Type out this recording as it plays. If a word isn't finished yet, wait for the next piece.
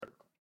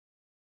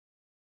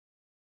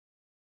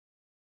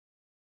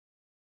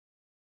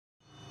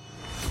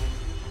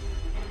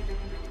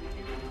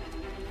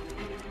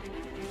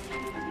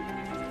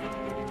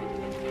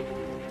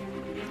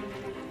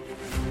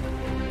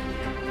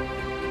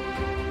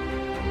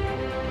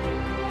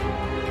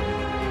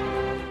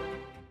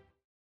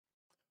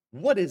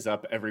What is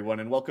up, everyone,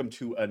 and welcome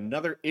to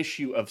another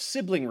issue of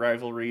Sibling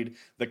Rivalry,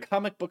 the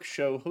comic book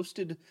show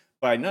hosted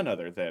by none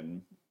other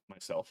than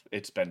myself.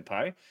 It's Ben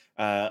Pye,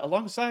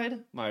 alongside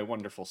my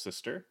wonderful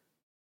sister,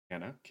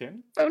 Anna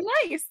Kin. So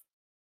nice.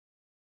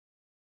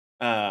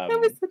 That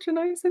was Um, such a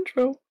nice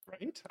intro.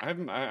 right?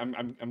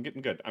 I'm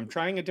getting good. I'm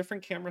trying a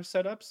different camera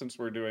setup since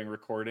we're doing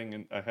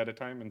recording ahead of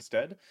time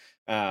instead.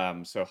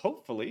 So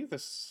hopefully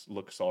this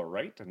looks all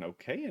right and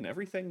okay, and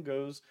everything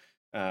goes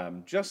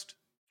just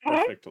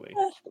perfectly.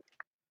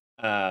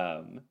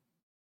 Um,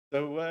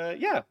 So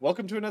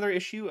welcome to another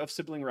issue of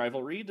Sibling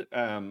Rivalry,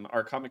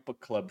 our comic book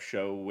club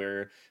show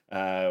where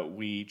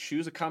we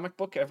choose a comic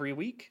book every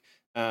week,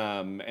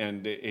 and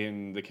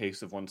in the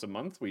case of once a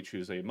month, we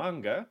choose a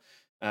manga,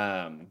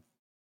 um,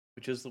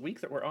 which is the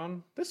week that we're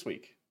on this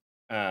week.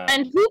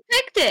 And who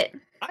picked it?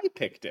 I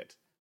picked it.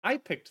 I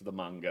picked the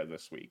manga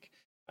this week,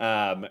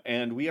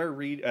 and we are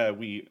we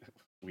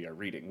are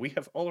reading. We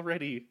have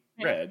already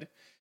read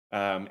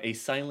A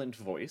Silent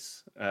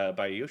Voice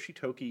by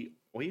Yoshitoki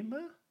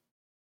Oima.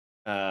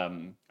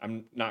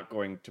 I'm not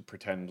going to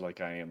pretend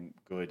like I am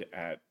good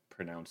at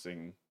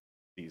pronouncing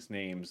these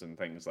names and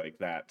things like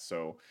that.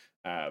 So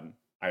I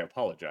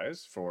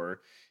apologize for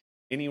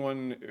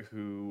anyone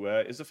who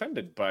is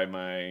offended by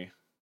my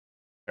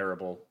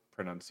terrible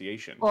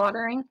pronunciation.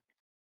 Slaughtering of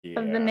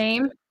the Yeah.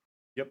 name.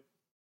 Yep.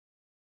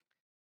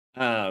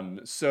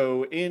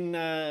 So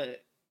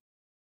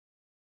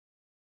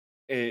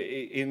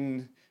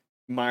in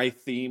my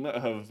theme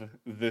of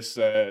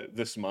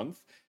this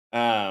month,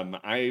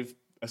 I've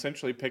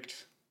essentially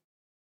picked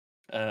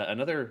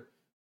another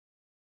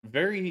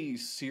very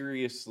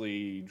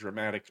seriously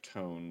dramatic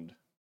toned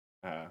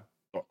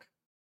book.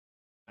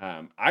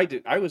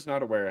 I was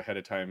not aware ahead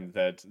of time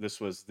that this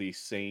was the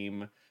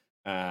same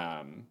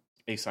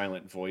A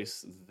Silent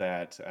Voice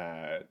that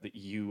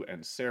you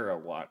and Sarah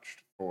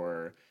watched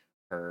for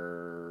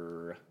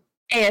her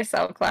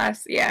ASL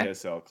class, yeah.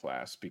 ASL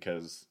class,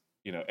 because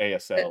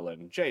ASL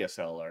and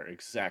JSL are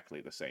exactly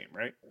the same,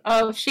 right?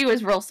 Oh, she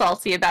was real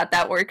salty about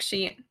that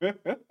worksheet. Of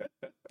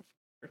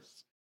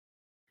course.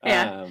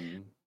 Yeah.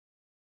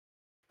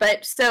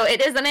 But so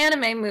it is an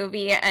anime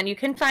movie and you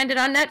can find it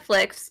on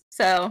Netflix,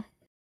 so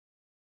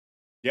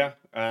Yeah.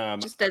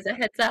 just as a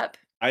heads up.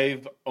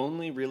 I've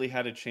only really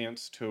had a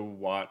chance to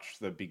watch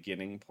the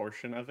beginning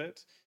portion of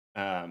it,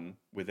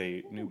 with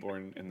a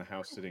newborn in the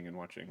house sitting and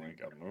watching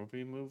like a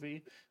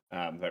movie,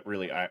 that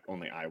really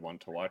only I want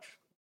to watch.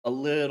 A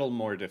little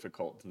more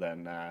difficult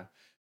than trying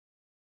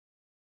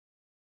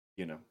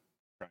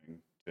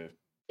to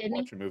Didn't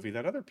watch a movie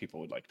that other people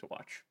would like to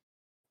watch.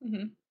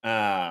 he?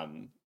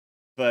 Um,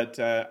 but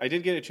I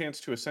did get a chance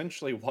to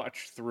essentially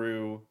watch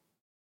through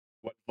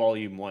what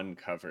Volume 1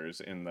 covers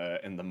in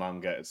the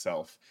manga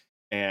itself,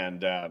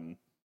 and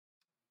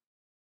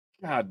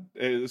God,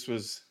 this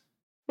was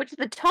Which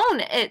the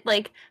tone,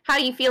 how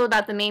you feel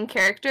about the main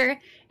character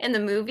in the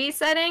movie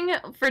setting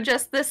for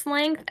just this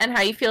length, and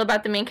how you feel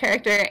about the main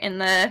character in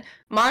the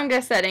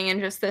manga setting in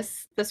just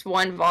this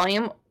one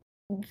volume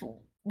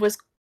was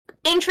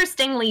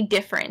interestingly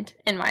different,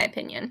 in my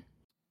opinion.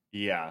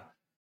 yeah.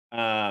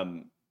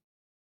 Um,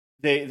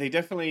 they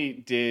definitely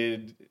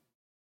did.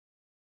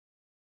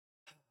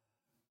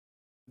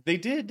 They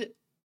did.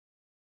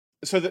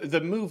 So the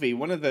movie,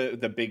 one of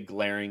the big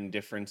glaring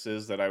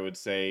differences that I would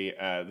say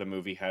the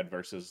movie had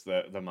versus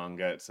the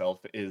manga itself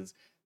is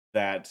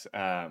that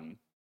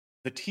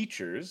the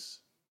teachers,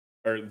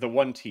 or the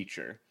one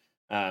teacher,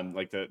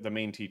 like the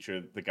main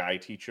teacher, the guy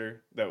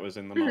teacher that was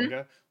in the Mm-hmm.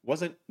 manga,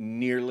 wasn't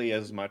nearly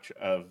as much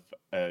of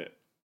a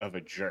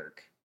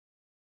jerk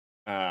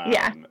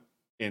Yeah, um,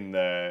 in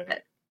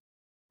the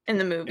in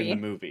the in the movie.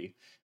 movie.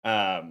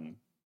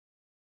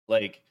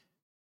 Like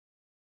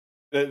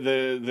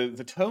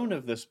the tone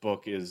of this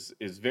book is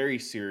very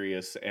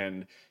serious,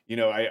 and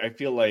I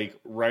feel like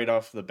right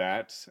off the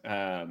bat,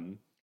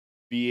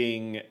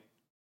 being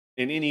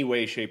in any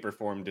way, shape, or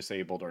form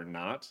disabled or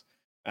not,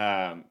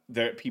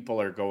 that people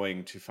are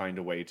going to find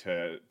a way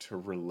to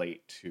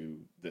relate to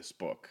this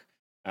book,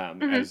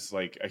 Mm-hmm. as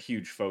like a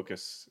huge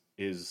focus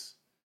is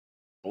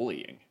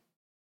bullying.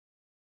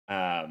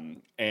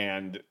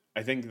 And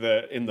I think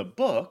in the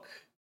book,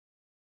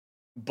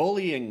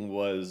 bullying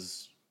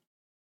was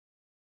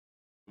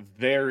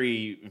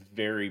very,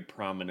 very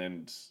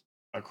prominent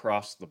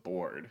across the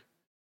board,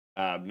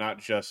 not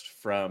just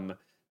from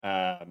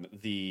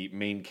the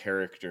main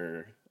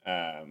character,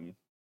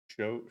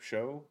 show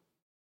show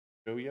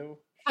Shoyo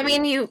I show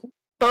mean,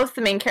 both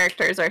the main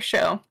characters are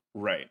show,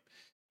 right,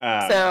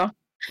 um, so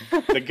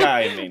the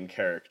guy main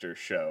character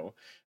show.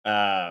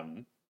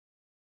 Um,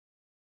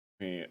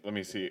 let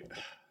me see.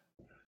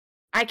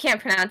 I can't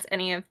pronounce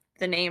any of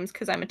the names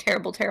because I'm a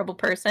terrible, terrible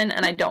person,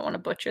 and I don't want to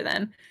butcher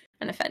them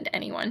and offend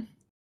anyone.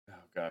 Oh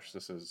gosh,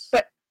 this is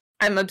But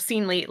I'm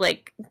obscenely,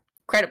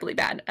 incredibly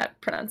bad at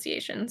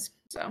pronunciations.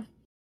 So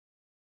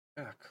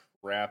ah,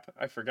 crap.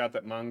 I forgot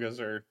that mangas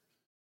are.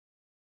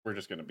 We're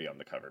just going to be on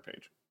the cover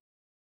page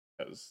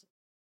because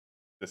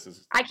this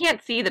is. I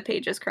can't see the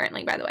pages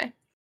currently, by the way.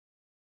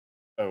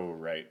 Oh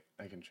right,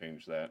 I can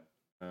change that.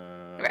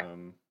 Okay.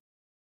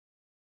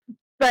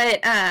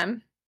 But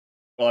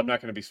Well, I'm not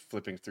going to be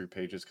flipping through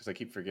pages because I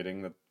keep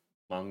forgetting that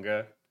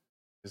manga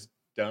is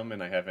dumb,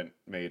 and I haven't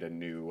made a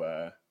new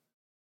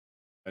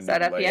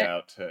set up yet.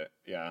 layout to.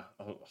 Yeah,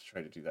 I'll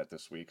try to do that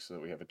this week so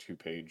that we have a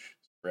 2-page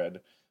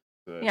spread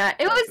so that Yeah,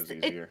 it stuff was is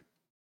it, easier.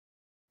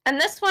 and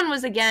this one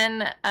was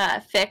again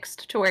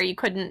fixed to where you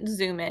couldn't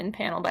zoom in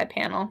panel by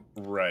panel.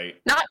 Right.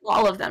 Not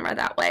all of them are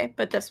that way,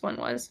 but this one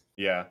was.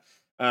 Yeah.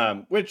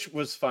 Which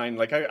was fine.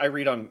 Like I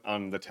read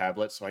on the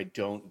tablet, so I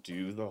don't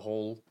do the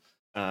whole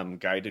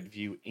guided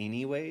view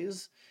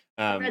anyways.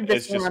 I read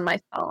this It's one just on my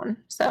phone,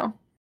 so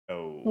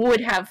oh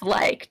would have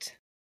liked.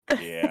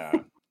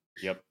 yeah.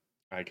 Yep.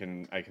 I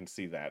can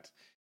see that.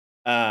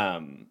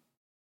 Um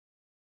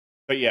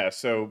but yeah,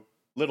 so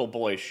little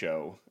boy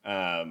show,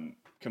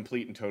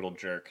 complete and total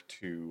jerk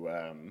to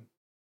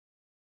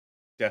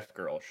deaf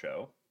girl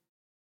show.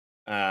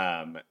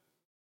 Um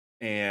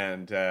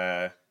and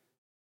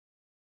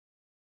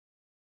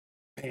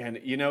and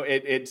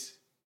it's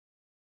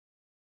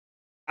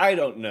I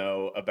don't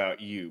know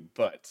about you,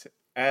 but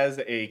as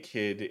a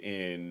kid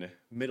in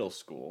middle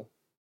school,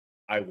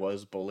 I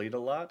was bullied a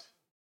lot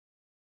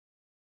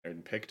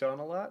and picked on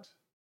a lot.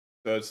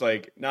 So it's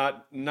like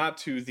not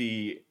to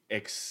the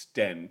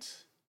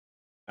extent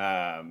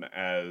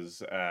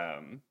as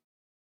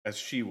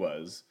she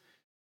was,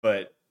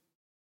 but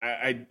Or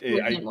I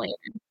him later.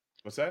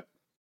 what's that?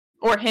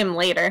 Or him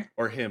later.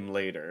 Or him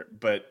later.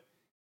 But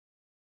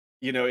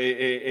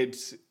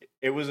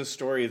it was a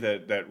story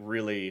that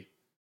really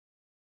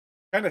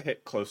kind of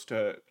hit close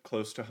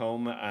to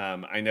home.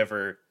 I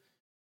never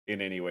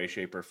in any way,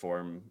 shape, or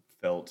form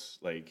felt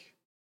like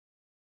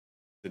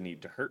the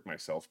need to hurt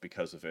myself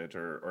because of it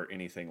or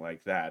anything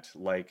like that.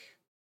 Like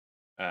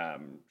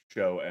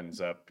Show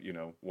ends up,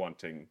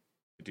 wanting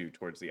to do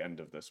towards the end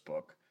of this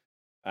book,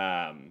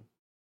 um,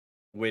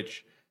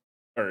 which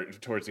or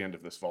towards the end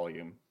of this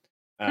volume,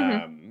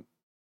 Mm-hmm. um,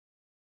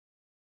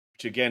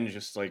 which again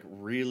just like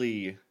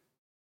really,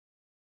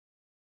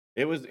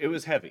 it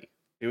was heavy.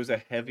 It was a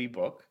heavy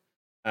book.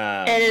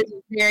 It is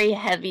a very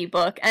heavy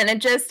book,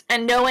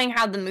 and knowing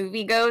how the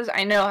movie goes,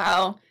 I know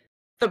how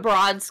the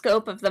broad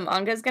scope of the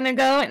manga is going to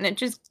go, and it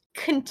just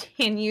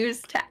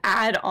continues to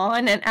add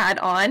on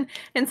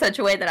in such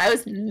a way that I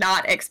was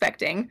not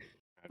expecting.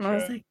 And I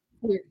was Gotcha. like,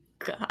 dear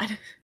God.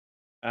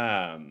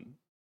 Um,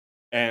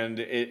 and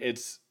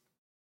it's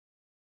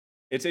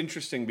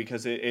interesting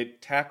because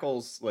it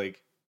tackles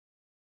like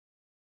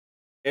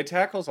it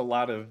tackles a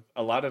lot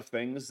of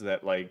things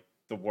that like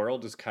the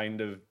world is kind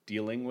of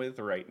dealing with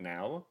right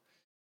now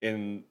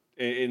in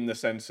the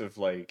sense of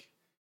like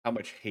how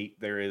much hate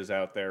there is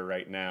out there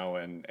right now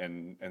and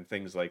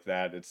things like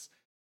that. It's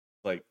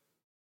like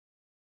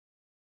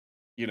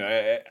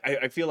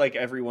I feel like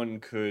everyone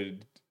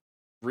could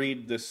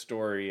read this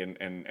story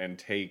and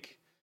take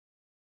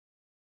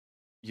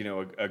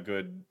a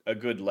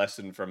good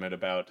lesson from it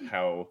about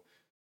how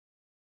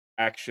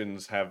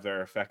actions have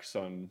their effects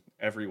on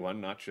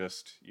everyone, not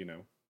just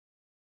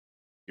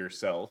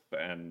yourself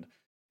and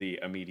the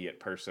immediate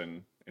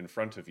person in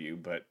front of you,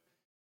 but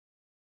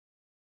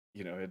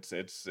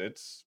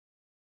it's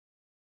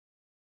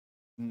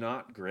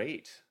not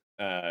great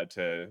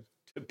to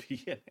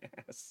be an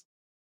ass.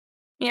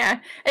 Yeah,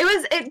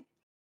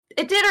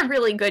 it did a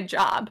really good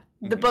job.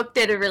 The Mhm. book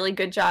did a really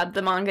good job.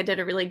 The manga did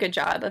a really good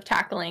job of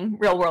tackling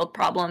real world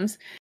problems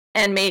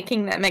and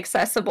making them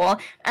accessible.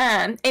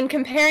 In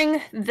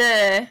comparing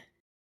the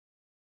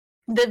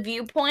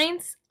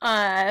viewpoints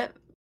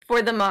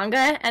for the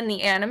manga and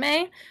the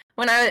anime,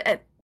 when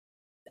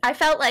I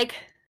felt like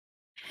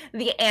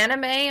the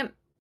anime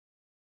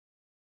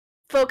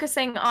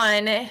focusing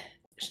on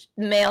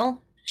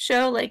male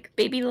show, like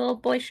baby little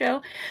boy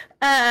show,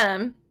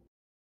 um,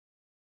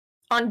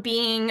 on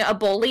being a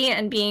bully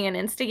and being an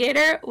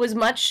instigator was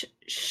much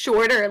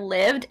shorter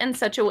lived in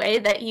such a way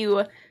that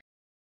you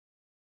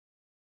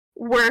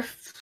were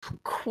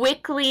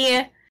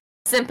quickly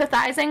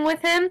sympathizing with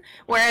him,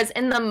 whereas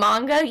in the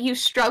manga you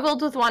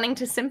struggled with wanting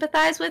to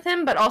sympathize with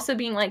him but also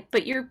being like,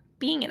 but you're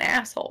being an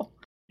asshole.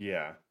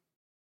 Yeah. And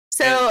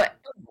So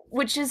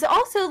which is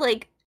also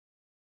like,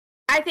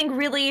 I think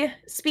really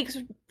speaks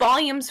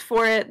volumes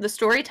for the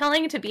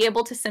storytelling to be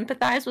able to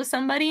sympathize with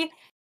somebody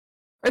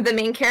or the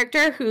main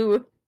character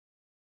who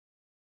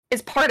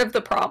is part of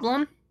the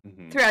problem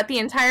mhm, throughout the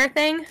entire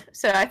thing.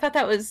 So I thought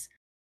that was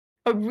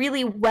a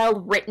really well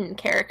written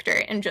character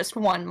in just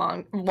one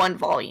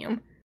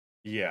volume.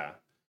 yeah.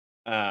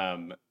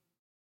 Um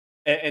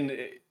and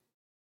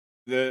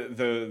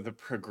the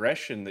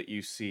progression that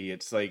you see,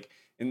 it's like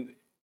in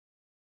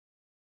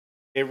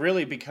it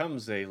really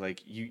becomes a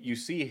like you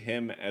see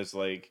him as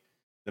like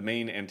the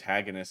main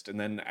antagonist, and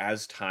then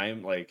as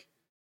time like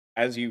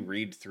as you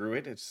read through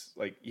it, it's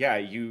like yeah,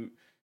 you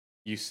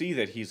see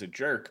that he's a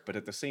jerk, but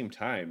at the same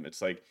time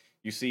it's like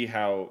you see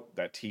how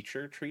that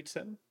teacher treats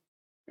him.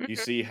 You Mm-hmm.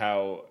 see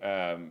how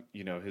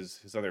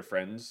his other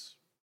friends,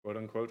 quote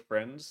unquote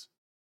friends,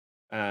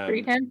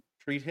 Read um him.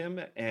 treat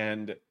him.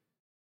 And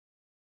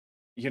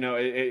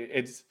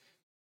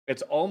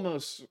it's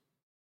almost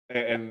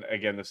And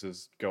again, this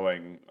is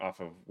going off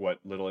of what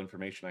little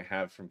information I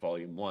have from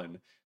volume one.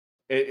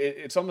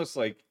 It's almost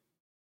like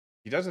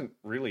he doesn't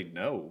really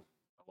know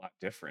a lot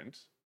different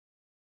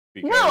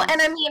No,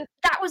 and I because mean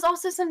that was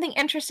also something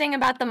interesting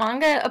about the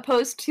manga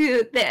opposed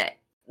to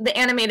the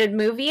animated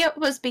movie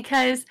was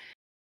because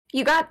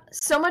you got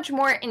so much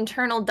more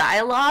internal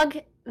dialogue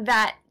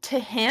that to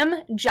him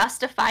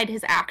justified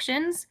his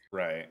actions.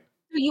 right,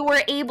 You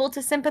were able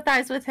to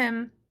sympathize with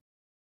him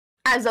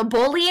as a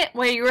bully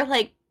where you were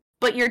like,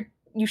 but you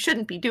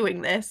shouldn't be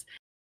doing this.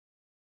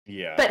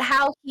 yeah, But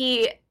how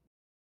he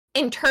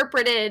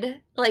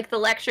interpreted like the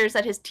lectures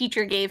that his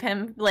teacher gave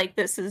him, like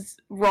this is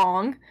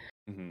wrong,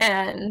 hmm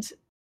and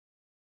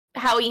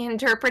how he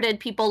interpreted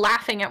people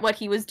laughing at what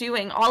he was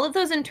doing, all of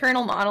those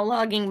internal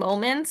monologuing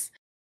moments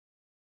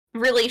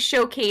really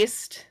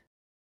showcased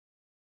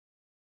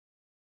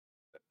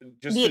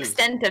just the as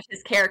extent of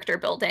his character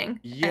building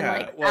and yeah,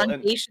 like well,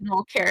 and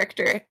foundational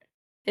character,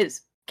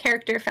 his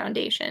character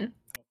foundation.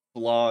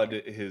 flawed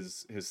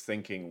his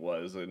thinking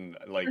was, and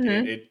like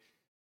Mm-hmm. it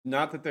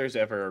not that there's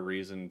ever a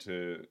reason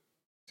to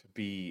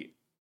be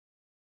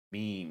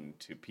mean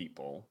to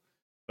people,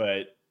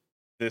 but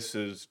this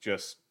is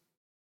just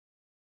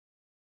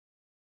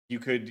you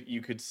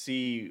could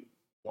see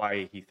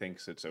why he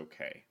thinks it's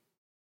okay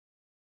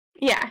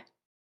Yeah,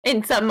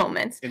 in some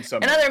moments. in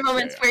some In other moments. Yeah,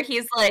 moments yeah. where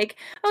he's like,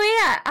 "Oh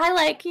yeah, I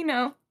like,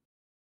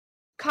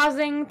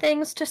 causing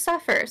things to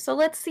suffer. So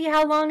let's see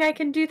how long I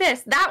can do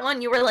this." That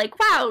one you were like,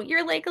 "Wow,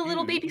 you're like a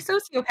little baby Mhm.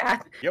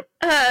 sociopath." Yep,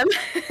 Um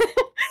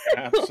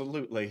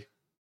absolutely.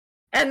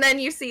 and then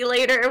you see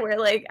later where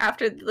like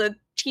after the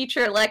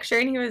teacher lecture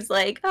and he was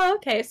like, "Oh,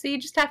 okay, so you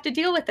just have to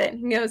deal with it."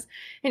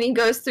 And he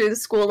goes through the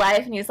school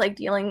life and he's like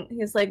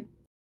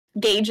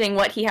gauging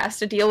what he has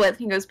to deal with.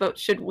 He goes, "But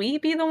should we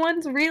be the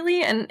ones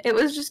really?" And it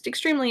was just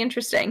extremely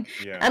interesting.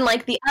 Yeah. And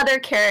like the other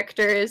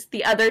characters,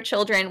 the other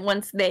children,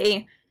 once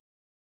they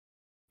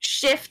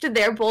shift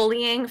their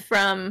bullying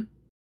from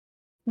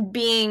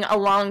being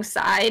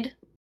alongside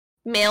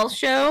male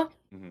show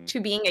hmm to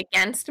being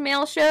against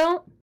male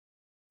show,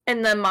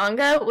 and the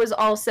manga was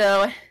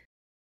also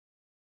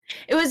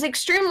it was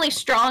extremely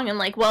strong and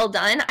like well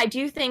done. I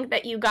do think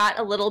that you got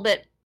a little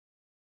bit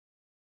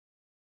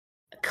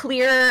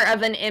clearer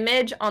of an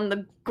image on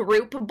the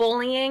group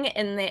bullying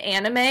in the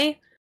anime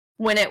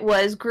when it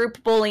was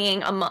group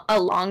bullying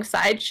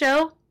alongside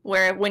show,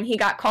 where when he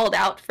got called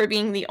out for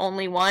being the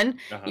only one,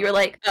 you Uh-huh. were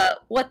like,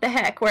 what the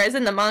heck? Whereas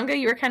in the manga,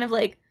 you were kind of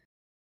like,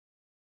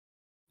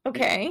 Y-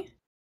 okay.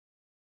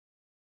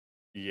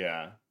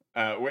 Yeah.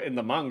 In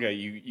the manga,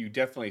 you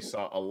definitely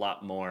saw a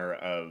lot more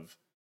of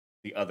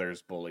the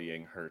others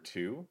bullying her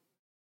too,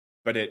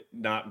 but it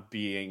not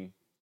being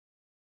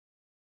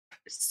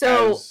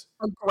So as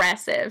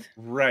aggressive.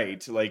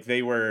 right. Like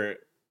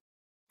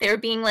They were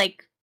being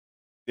like,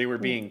 they were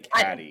being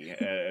I, catty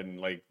and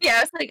like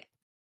yeah, it's like,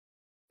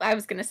 I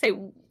was gonna say,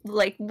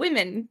 like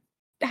women,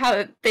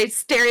 how they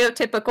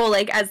stereotypical,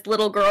 like as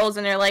little girls,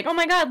 and they're like, oh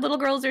my god, little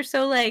girls are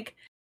so like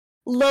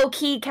low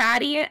key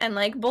catty and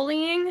like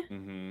bullying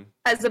hmm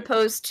as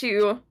opposed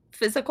to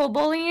physical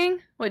bullying,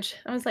 which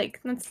I was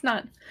like, that's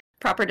not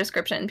proper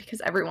description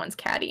because everyone's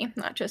catty,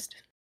 not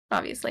just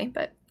obviously,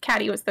 but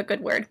catty was the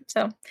good word.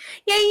 So,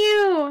 yeah,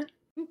 you.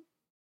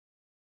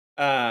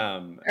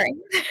 um Sorry.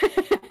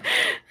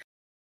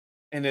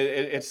 and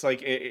it's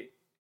like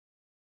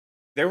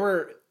there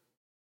were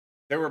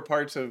there were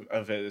parts of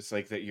it it's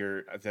like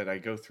that I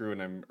go through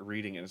and I'm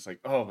reading and it's like,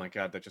 oh my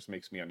god, that just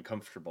makes me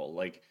uncomfortable,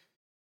 like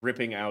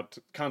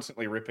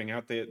constantly ripping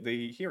out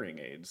the hearing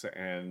aids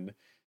and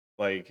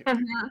like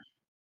Mhm.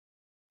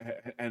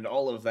 and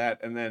all of that,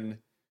 and then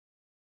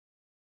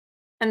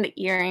And the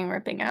earring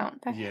ripping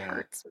out. That yeah,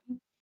 hurts.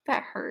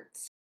 That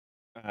hurts.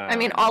 I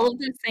mean, um all of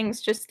those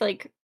things just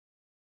like,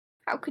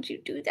 how could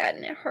you do that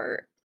and it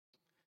hurt?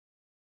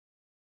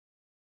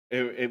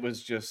 it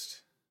was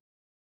just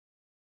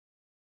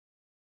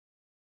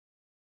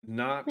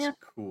not Yeah.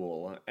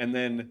 cool. And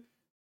then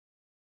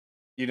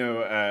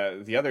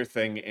the other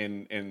thing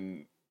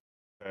in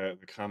the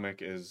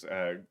comic is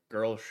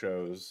girl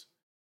shows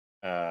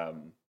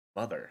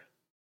mother,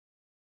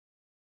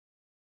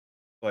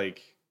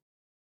 like,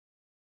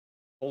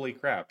 holy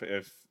crap,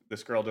 if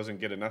this girl doesn't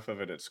get enough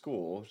of it at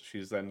school,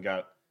 she's then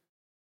got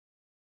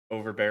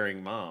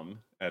overbearing mom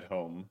at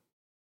home.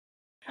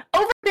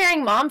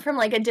 Overbearing mom from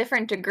like a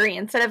different degree.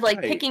 Instead of like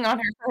Right. picking on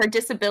her for her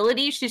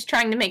disability, she's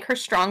trying to make her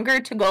stronger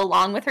to go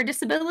along with her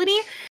disability.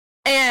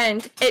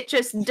 And it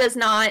just does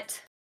not.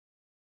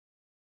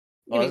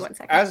 Give Well, me 1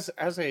 second.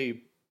 as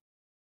a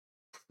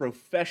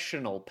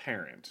professional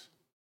parent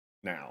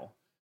now,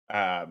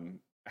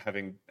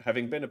 having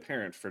been a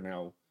parent for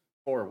now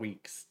 4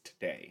 weeks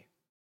today,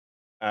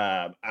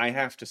 I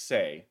have to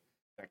say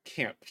that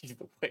can't be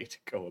the way to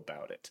go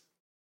about it.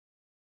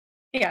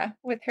 Yeah,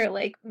 with her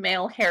like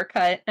male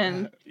haircut,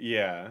 and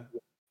Yeah,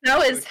 that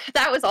it's was like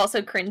that was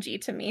also cringy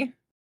to me.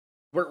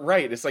 we're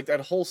right. It's like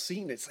that whole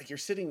scene. It's like you're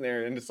sitting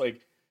there, and it's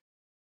like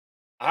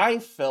I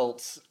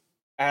felt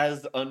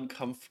as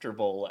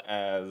uncomfortable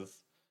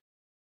as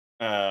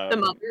The Um,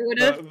 mother would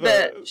the have. the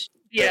the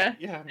Yeah,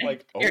 yeah, I'm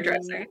like,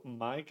 hairdresser. oh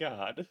my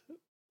god,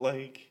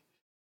 like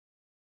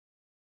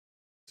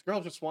this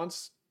girl just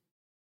wants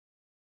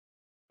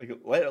like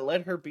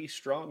let her be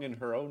strong in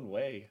her own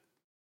way,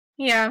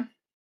 Yeah,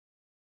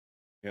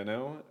 you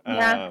know.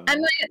 yeah.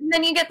 And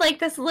then you get like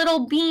this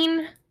little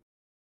bean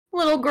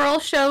little girl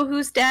show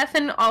who's deaf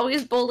and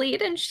always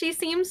bullied, and she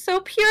seems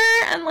so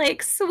pure and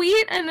like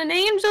sweet and an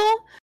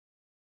angel.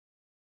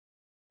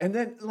 And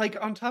then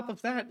like on top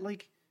of that,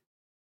 like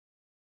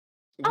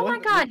Oh one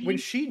my god. when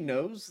she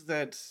knows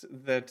that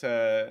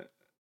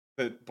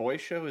boy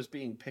show is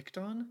being picked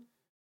on,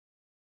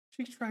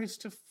 she tries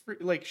to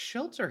like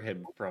shelter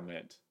him from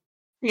it.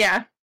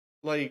 Yeah.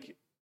 Like,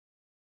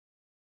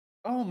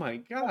 oh my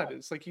god,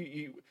 it's like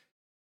you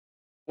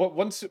well,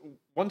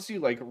 once you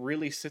like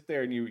really sit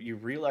there and you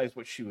realize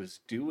what she was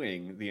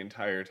doing the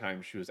entire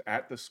time she was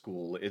at the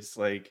school, it's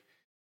like,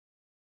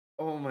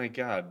 oh my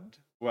god,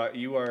 well,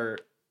 you are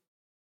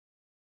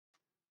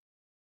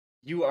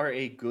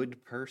a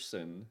good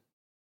person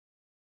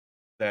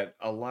that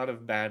a lot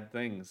of bad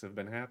things have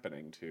been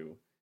happening to,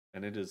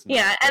 and it is not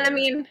Yeah, and I fair.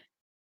 mean,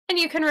 and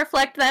you can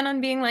reflect then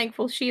on being like,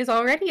 well, she is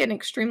already an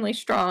extremely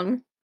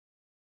strong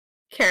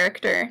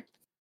character.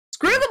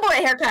 Screw Mhm. the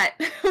boy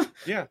haircut.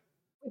 Yeah,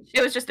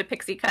 It was just a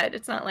pixie cut.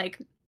 It's not like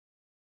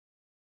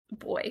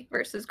boy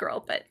versus girl,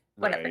 but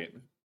whatever. right.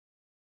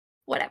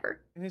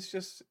 Whatever. And it's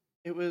just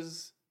it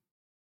was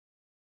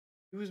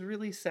it was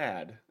really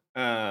sad.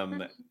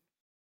 Um, Mhm.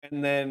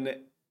 and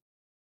then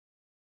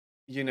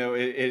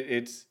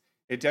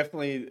it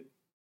definitely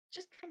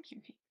Just come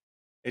here.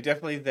 it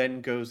definitely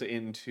then goes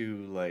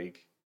into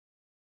like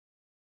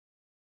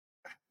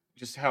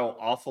just how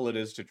awful it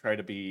is to try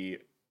to be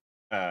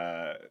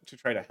to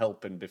try to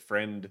help and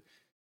befriend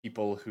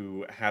people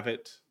who have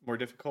it more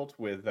difficult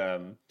with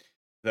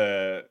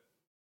the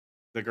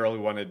the girl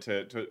who wanted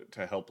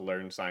to help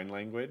learn sign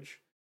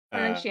language.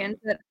 And then she Um, ends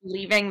up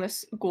leaving the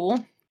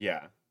school.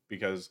 yeah,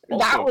 because That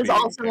also was being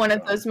also one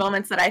picked of on. those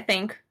moments that I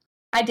think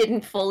I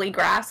didn't fully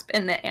grasp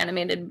in the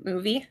animated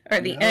movie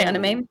or the No.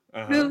 anime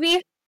Uh-huh.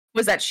 movie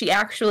was that she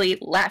actually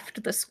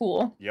left the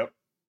school. Yep.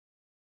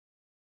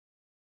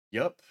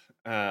 Yep.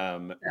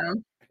 So,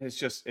 It's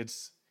just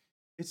it's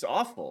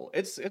awful.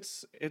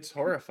 It's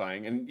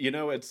horrifying. And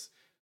it's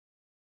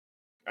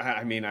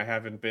I mean, I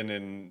haven't been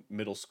in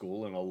middle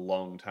school in a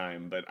long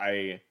time, but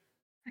I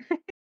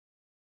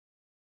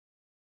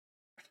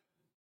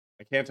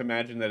can't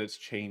imagine that it's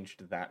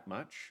changed that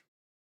much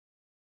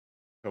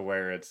to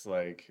where it's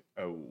like,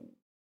 oh,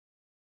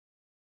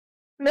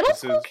 middle this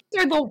school is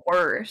kids are the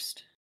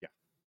worst. yeah.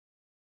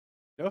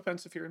 No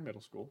offense if you're in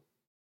middle school.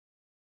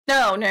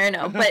 No, no,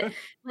 no. But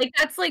like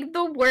that's like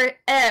the worst.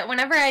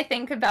 Whenever I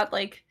think about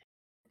like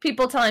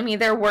people telling me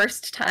their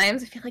worst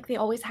times, I feel like they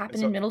always happen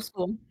It's in middle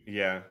school.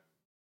 yeah.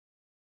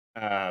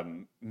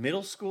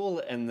 Middle school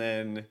and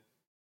then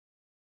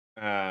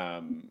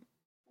um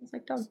It's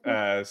like dog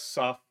poop.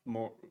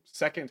 sophomore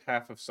second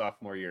half of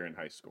sophomore year in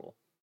high school.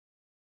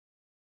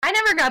 I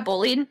never got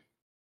bullied,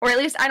 or at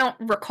least I don't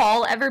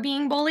recall ever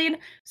being bullied.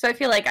 So I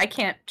feel like I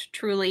can't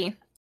truly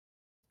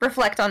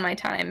reflect on my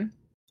time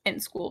in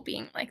school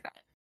being like that.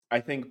 I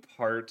think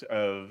part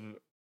of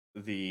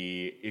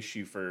the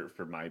issue for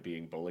my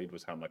being bullied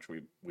was how much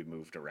we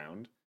moved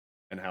around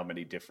and how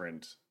many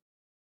different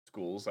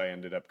schools I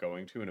ended up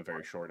going to in a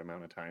very short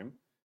amount of time.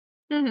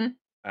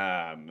 Mm-hmm.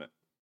 Um,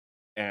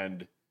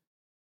 and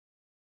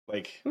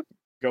like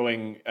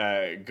going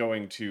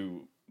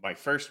to my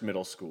first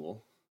middle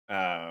school,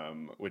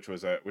 which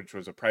was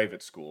a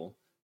private school.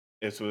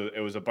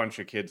 It was a bunch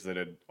of kids that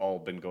had all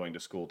been going to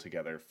school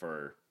together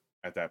for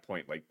at that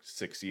point like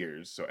 6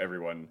 years. So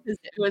everyone It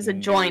was a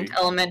knew joint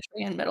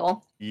elementary and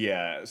middle.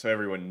 yeah, so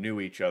everyone knew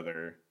each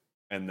other,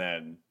 and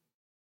then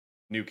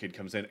new kid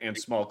comes in, and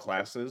small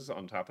classes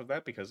on top of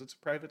that because it's a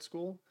private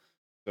school.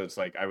 So it's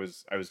like I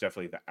was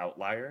definitely the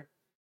outlier.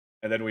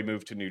 And then we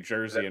moved to New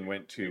Jersey and I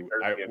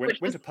Which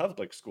went was to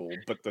public school,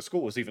 but the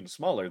school was even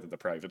smaller than the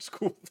private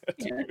school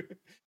yeah.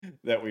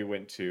 that we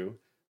went to.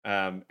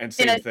 And In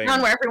same a town thing,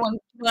 where everyone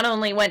not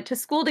only went to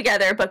school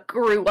together but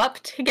grew up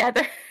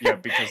together. yeah,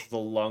 because the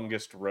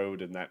longest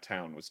road in that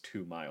town was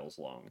 2 miles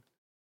long.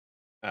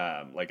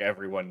 Like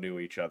everyone knew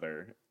each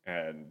other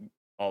and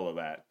all of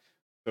that.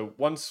 So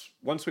once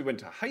we went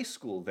to high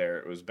school there,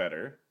 it was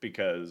better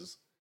because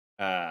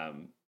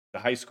um, the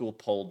high school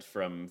pulled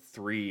from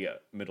 3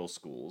 middle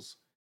schools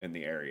in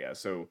the area.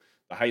 So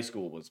the high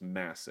school was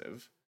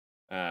massive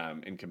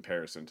in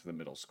comparison to the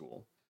middle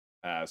school.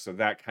 So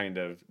that kind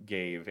of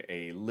gave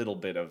a little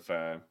bit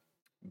of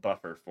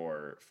buffer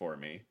for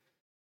me,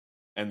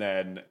 and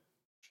then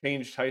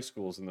changed high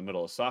schools in the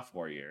middle of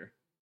sophomore year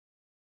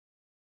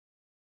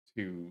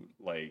to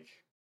like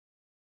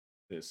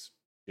this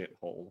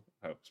shithole.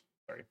 Oh,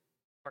 sorry,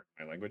 pardon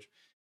my language.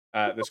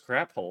 This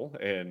crap hole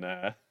in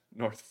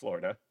North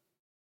Florida.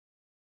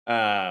 It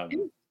Um,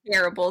 was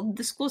terrible.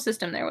 The school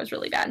system there was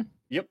really bad.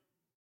 yep,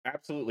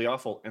 absolutely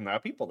awful, and the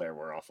people there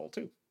were awful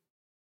too.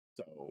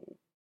 So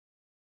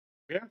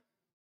yeah,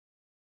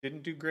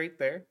 didn't do great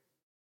there.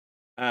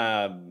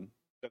 Um,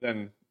 But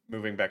then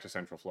moving back to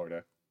Central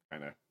Florida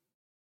kind of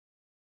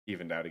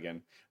evened out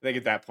again. I think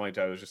at that point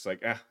I was just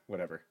like,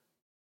 whatever.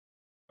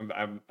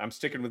 I'm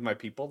sticking with my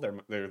people.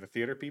 They're the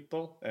theater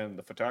people and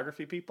the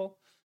photography people.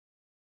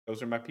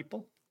 Those are my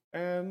people,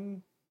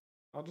 and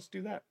I'll just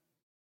do that.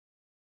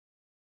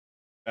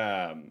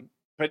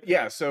 But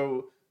yeah,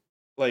 so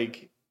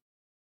like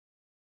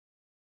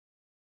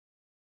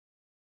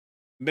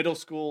middle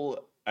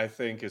school, I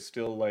think is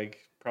still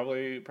like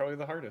probably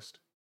the hardest.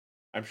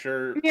 I'm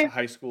sure Yeah.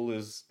 high school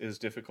is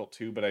difficult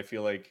too, but I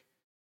feel like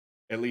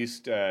at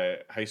least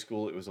high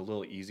school it was a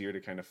little easier to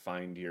kind of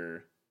find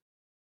your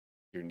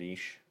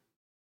niche.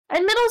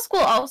 And middle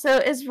school also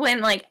is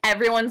when like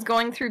everyone's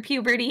going through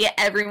puberty,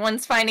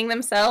 everyone's finding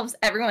themselves,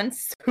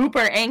 everyone's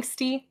super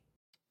angsty.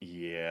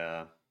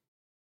 Yeah.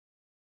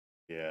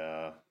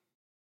 Yeah.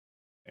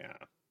 Yeah.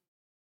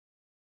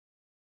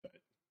 But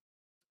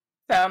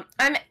So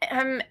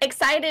I'm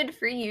excited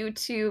for you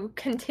to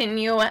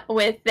continue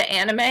with the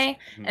anime,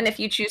 and if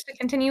you choose to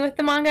continue with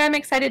the manga, I'm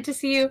excited to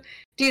see you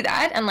do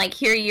that and like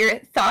hear your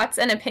thoughts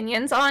and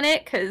opinions on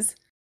it. Because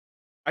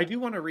I do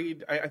want to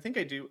read. I think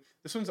I do.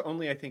 This one's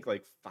only I think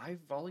like 5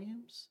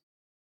 volumes.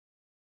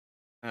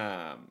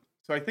 So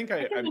I think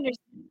I can understand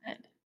that.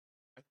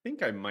 I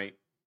think I might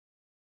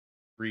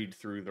read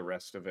through the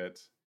rest of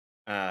it.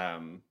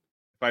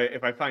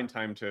 If I find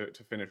time to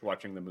finish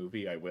watching the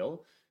movie, I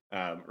will.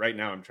 Right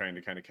now, I'm trying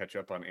to kind of catch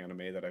up on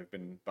anime that I've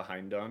been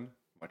behind on.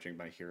 Watching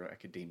My Hero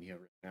Academia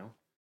right now,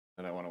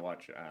 and I want to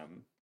watch.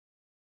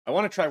 I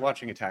want to try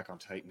watching Attack on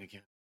Titan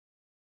again.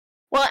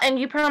 Well, and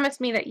you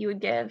promised me that you would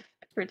give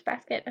Fruits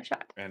Basket a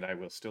shot. And I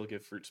will still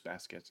give Fruits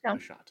Basket a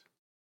shot.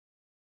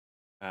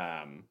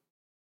 And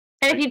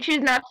if you choose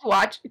not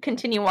to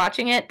continue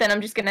watching it, then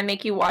I'm just gonna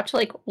make you watch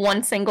like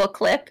one single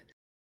clip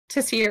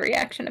to see your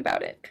reaction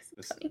about it.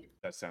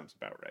 That sounds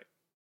about right.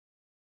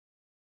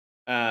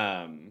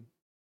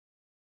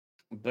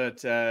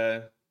 But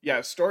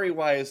yeah, story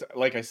wise,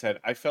 like I said,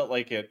 I felt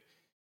like it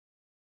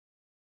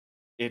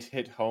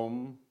hit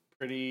home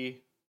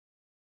pretty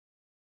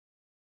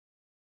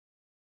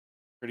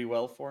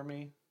well for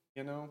me,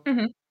 you know.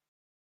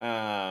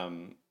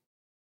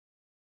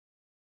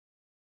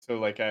 So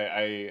like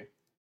I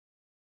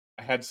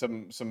had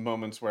some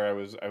moments where I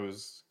was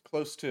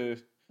close to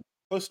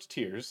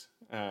tears.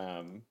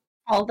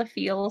 All the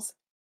feels.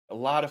 A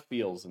lot of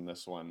feels in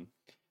this one.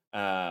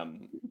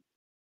 But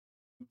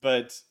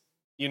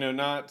you know,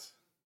 not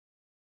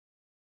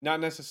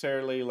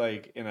necessarily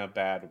like in a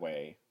bad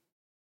way.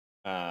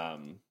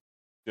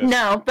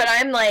 No, but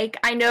I'm like,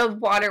 I know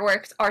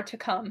waterworks are to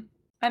come.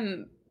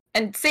 And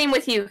same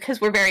with you,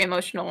 because we're very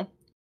emotional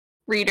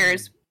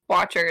readers,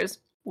 watchers,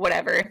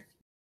 whatever.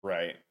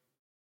 Right.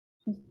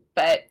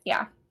 But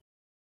yeah.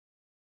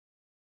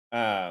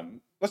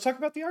 Let's talk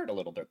about the art a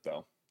little bit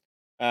though.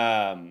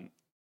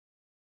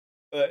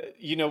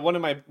 You know, one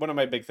of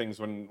my big things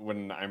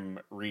when I'm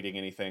reading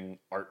anything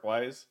art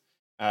wise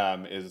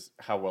is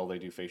how well they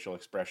do facial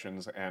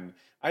expressions, and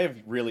I have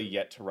really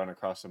yet to run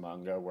across a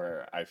manga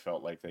where I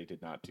felt like they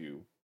did not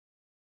do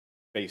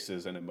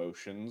faces and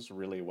emotions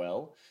really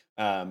well,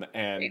 and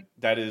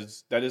that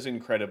is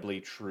incredibly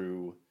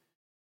true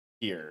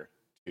here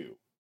too.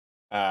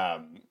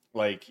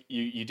 Like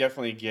you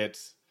definitely get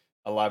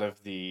a lot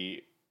of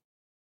the,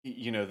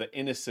 you know, the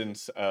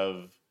innocence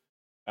of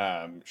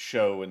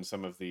show in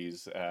some of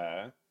these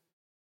and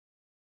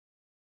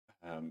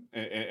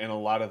a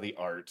lot of the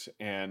art,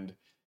 and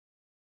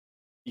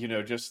you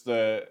know, just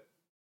the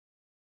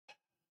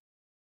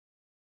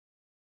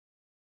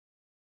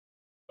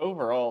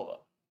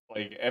overall,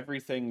 like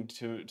everything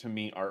to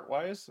me art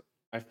wise,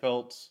 I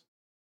felt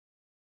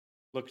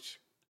looked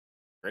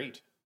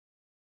great.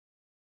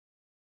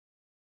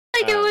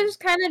 Like it was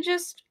kind of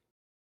just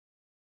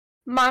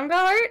manga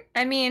art.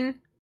 I mean,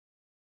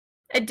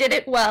 it did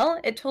it well.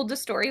 It told the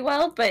story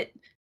well, but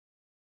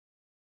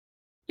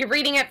you're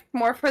reading it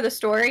more for the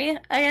story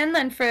again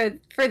than for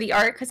the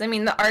art. Because I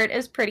mean, the art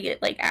is pretty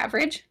like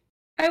average,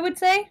 I would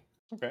say.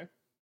 Okay.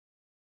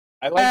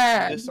 I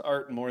liked this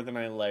art more than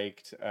I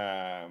liked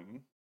Pokemon.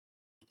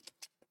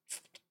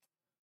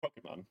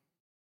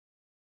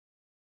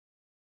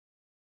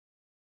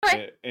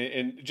 Okay.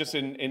 And just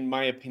in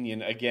my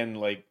opinion, again,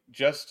 like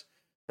just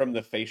from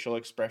the facial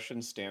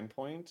expression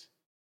standpoint,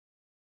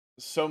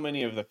 so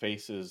many of the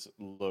faces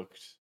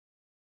looked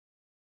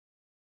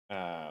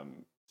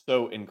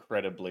so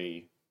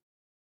incredibly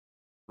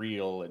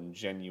real and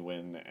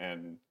genuine,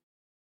 and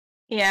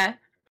yeah,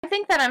 I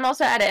think that I'm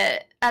also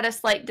at a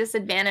slight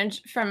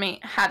disadvantage from me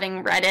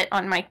having read it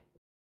on my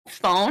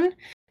phone,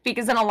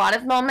 because in a lot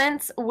of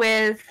moments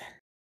I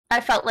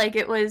felt like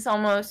it was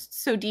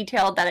almost so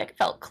detailed that it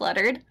felt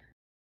cluttered.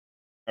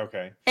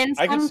 Okay. In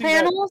some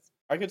panels.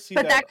 I could see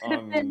that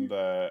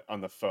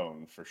on the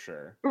phone for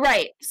sure.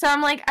 Right. So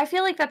I'm like, I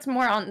feel like that's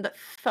more on the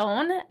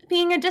phone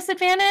being a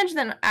disadvantage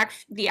than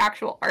the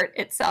actual art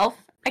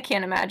itself. I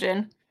can't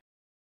imagine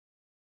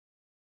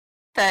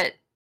that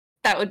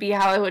would be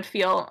how I would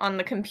feel on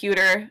the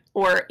computer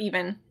or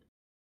even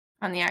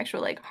on the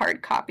actual like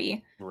hard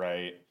copy.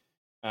 Right.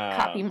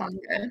 Copy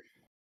manga.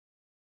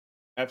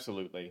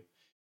 Absolutely.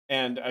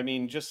 And I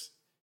mean, just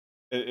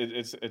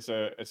it's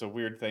a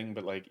weird thing,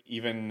 but like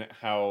even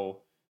how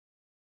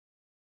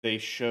they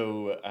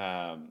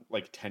show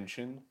like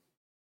tension,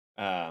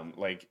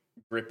 like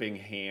gripping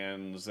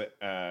hands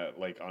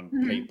like on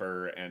Mhm.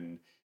 paper and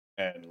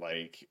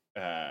like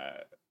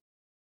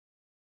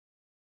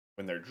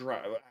when they're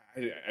dry.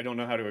 I don't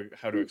know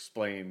how to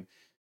explain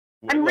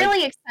I'm like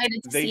really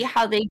excited to they see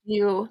how they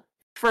do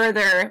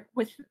further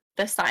with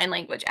the sign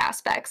language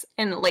aspects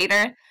in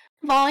later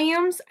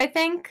volumes, I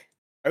think.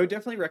 I would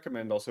definitely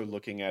recommend also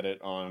looking at it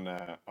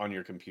on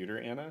your computer,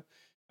 Anna,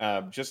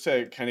 just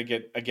to kind of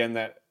get again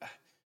that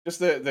just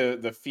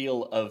the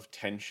feel of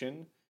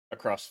tension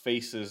across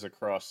faces,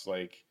 across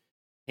like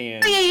Oh, yeah,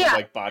 hands, yeah.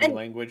 like body And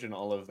language, and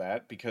all of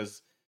that.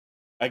 Because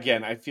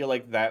again, I feel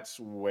like that's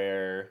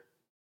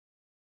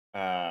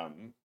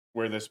um,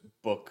 where this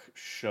book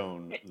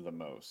shone it, the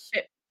most.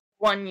 it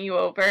won you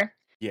over.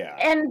 Yeah.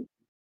 And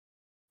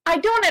I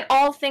don't at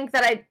all think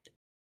that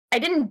I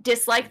didn't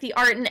dislike the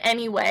art in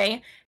any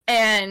way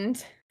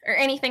and or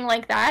anything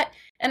like that.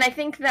 And I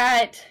think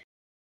that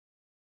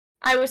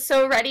I was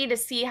so ready to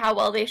see how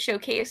well they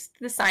showcased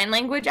the sign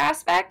language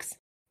aspects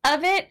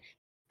of it.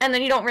 And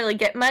then you don't really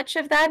get much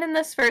of that in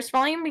this first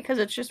volume because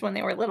it's just when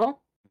they were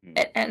little. Mhm.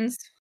 It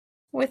ends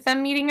with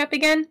them meeting up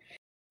again.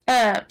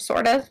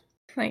 Sort of.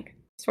 Like,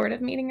 sort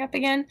of meeting up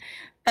again.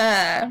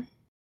 Uh,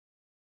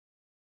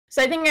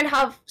 so I think I'd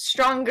have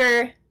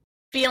stronger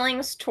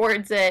feelings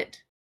towards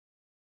it,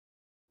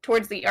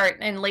 towards the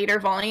art in later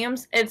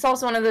volumes. It's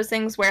also one of those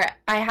things where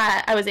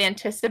I was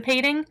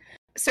anticipating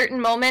certain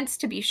moments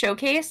to be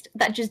showcased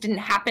that just didn't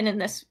happen in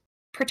this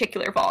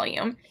particular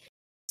volume.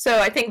 So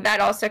I think that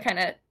also kind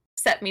of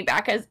set me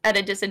back as at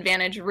a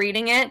disadvantage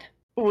reading it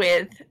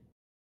with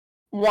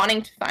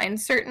wanting to find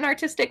certain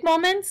artistic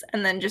moments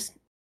and then just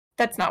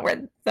that's not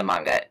where the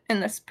manga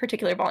in this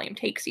particular volume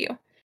takes you.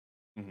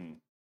 Mhm.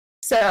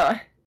 So,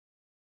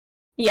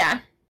 yeah.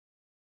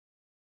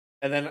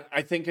 And then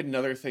I think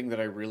another thing that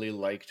I really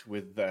liked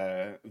with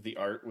the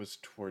art was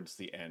towards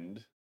the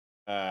end,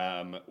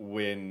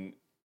 when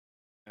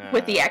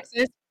With the uh,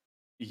 X's,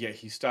 yeah,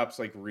 he stops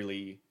like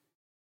really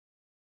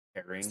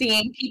caring.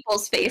 seeing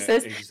people's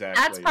faces, that's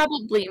Exactly.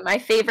 probably my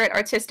favorite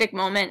artistic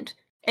moment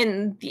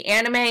in the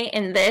anime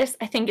in this.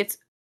 I think it's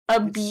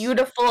a It's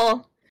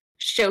beautiful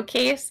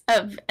showcase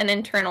of an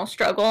internal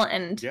struggle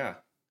and yeah,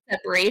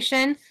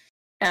 separation.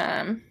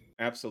 Um,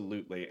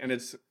 absolutely. And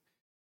it's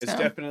so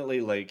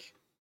definitely like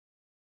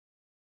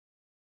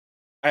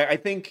I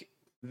think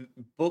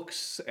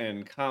books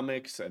and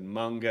comics and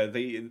manga,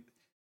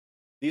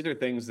 these are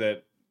things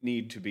that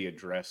need to be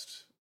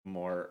addressed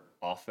more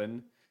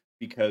often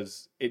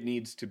because it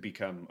needs to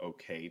become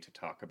okay to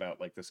talk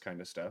about like this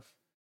kind of stuff.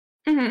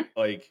 mhm,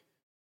 Like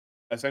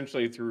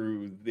essentially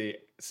through the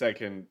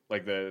second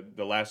like the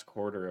last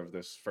quarter of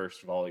this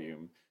first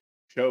volume,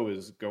 Show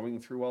is going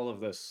through all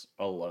of this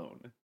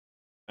alone.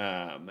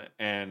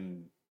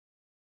 And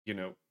you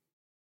know,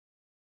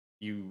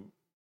 you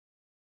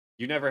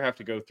you never have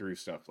to go through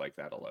stuff like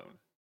that alone.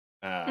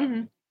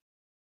 mhm.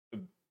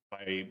 Um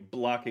by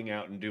blocking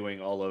out and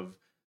doing all of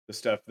the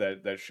stuff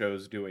that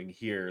Show's doing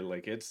here,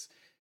 like it's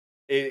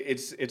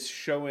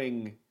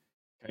showing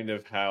kind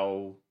of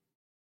how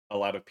a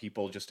lot of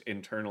people just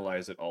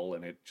internalize it all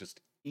and it just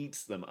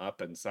eats them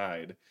up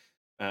inside.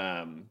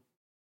 Um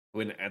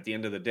when at the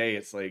end of the day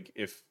it's like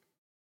if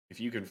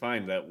you can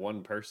find that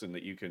one person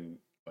that you can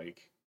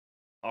like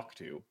talk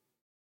to,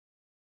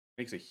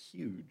 makes a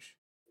huge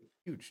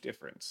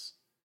difference.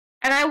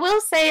 And I will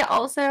say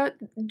also,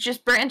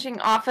 just branching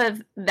off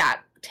of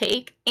that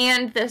take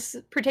and this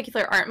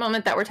particular art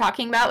moment that we're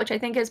talking about, which I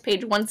think is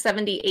page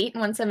 178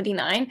 and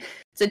 179.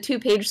 It's a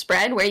two-page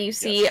spread where you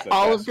see Yes, the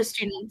all of the best.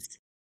 students,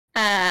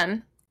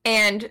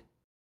 and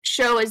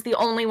Show is the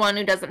only one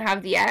who doesn't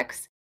have the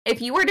X.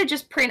 If you were to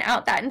just print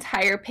out that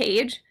entire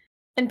page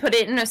and put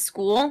it in a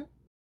school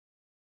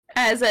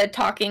as a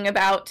talking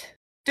about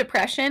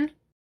depression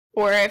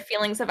or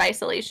feelings of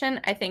isolation,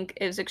 I think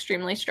is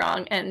extremely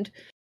strong and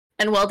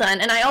well done.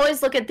 And I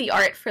always look at the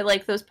art for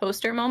like those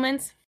poster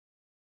moments.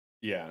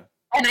 Yeah.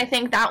 And I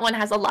think that one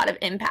has a lot of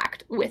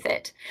impact with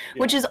it,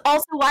 which Yeah. is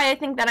also why I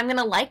think that I'm going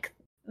to like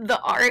the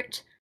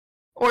art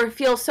or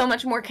feel so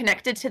much more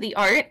connected to the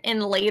art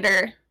in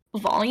later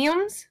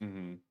volumes.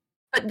 Hmm.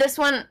 But this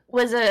one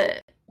was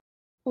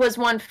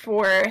one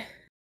for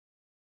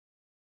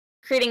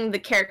creating the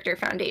character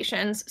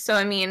foundations. So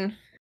I mean,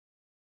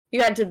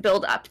 you had to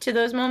build up to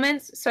those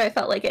moments. So I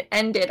felt like it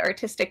ended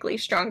artistically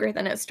stronger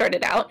than it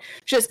started out,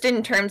 just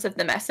in terms of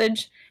the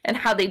message and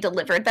how they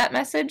delivered that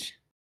message.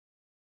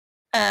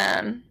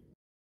 Um,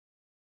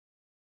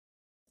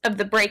 of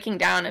the breaking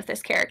down of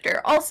this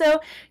character. Also,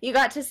 you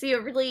got to see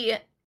a really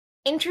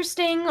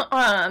interesting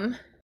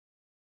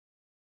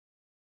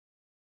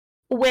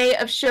way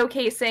of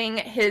showcasing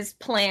his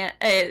plan,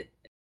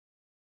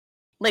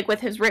 like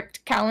with his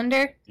ripped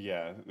calendar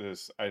Yeah,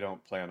 this I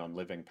don't plan on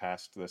living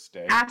past this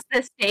day. past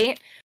this date,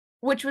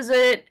 which was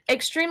a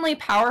extremely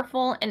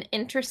powerful and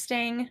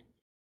interesting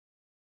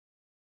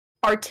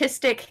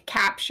artistic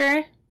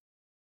capture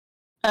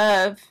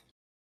of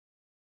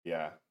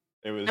Yeah,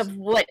 it was. of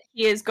what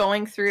he is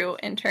going through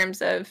in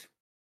terms of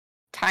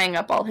tying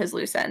up all his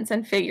loose ends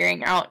and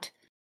figuring out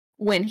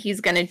when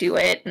he's going to do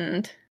it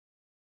and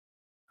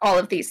all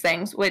of these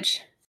things,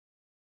 which,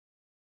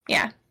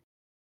 yeah.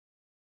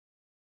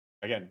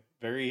 Again,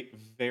 very,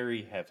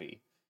 very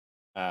heavy.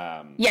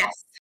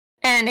 Yes.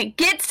 And it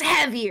gets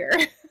heavier.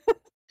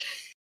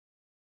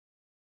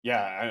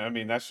 Yeah, I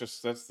mean that's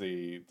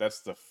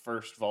the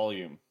first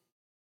volume.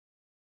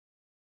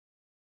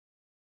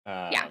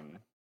 Yeah.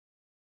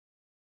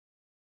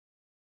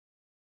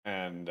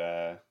 And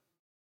I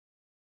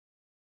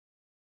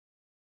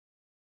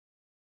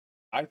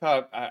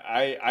thought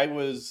I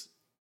was.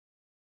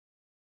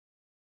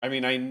 I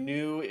mean, I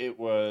knew it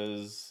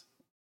was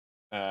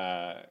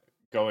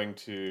going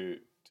to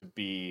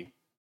be.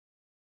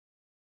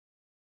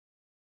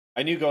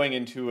 I knew going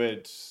into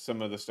it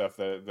some of the stuff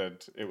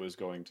that it was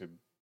going to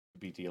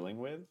be dealing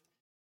with,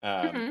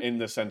 Mm-hmm. in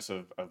the sense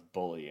of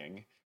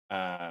bullying.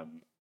 I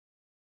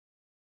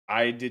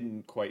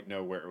didn't quite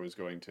know where it was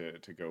going to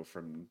go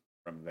from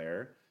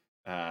there.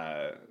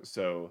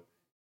 So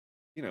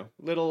a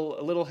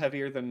little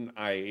heavier than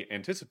I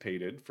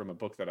anticipated from a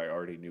book that I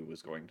already knew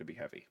was going to be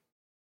heavy.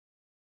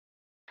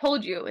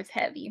 Told you it was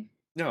heavy.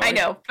 No, I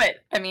know, but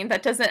I mean, I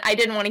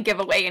didn't want to give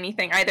away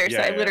anything either, so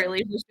I yeah.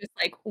 literally was just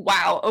like,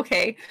 wow,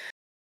 okay.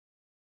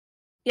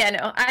 Yeah,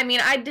 no, I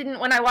mean,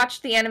 when I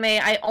watched the anime,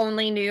 I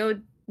only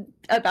knew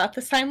about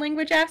the sign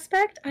language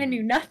aspect. I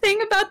knew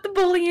nothing about the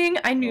bullying.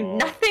 I knew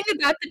nothing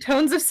about the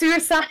tones of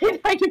suicide.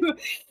 I knew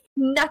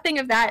nothing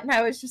of that, and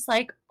I was just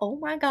like, oh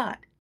my god.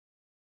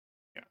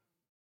 Yeah.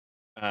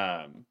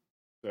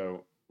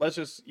 So let's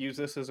just use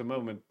this as a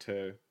moment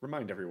to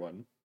remind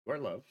everyone you are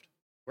loved,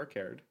 you are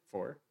cared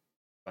for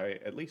by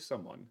at least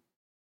someone.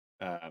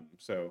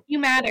 So You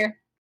matter.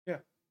 yeah,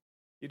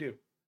 you do.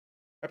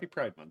 Happy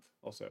Pride Month,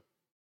 also.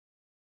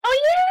 Oh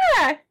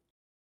yeah.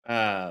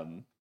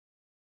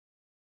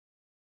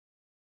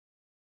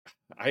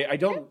 I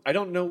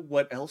don't know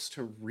what else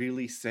to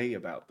really say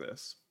about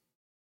this.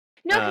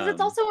 No, because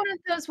it's also one of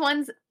those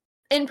ones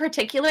in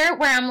particular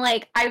where I'm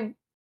like, I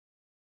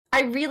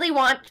really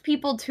want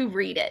people to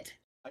read it,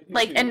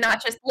 like, and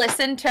not just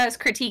listen to us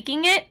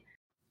critiquing it.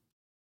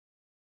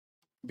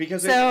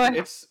 Because it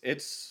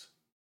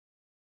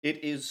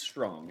is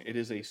strong. It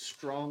is a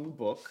strong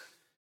book.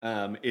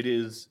 It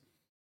is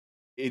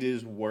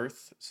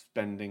worth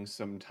spending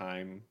some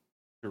time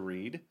to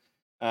read.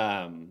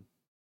 I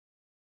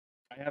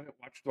haven't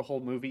watched the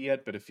whole movie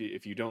yet, but if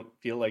you don't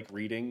feel like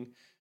reading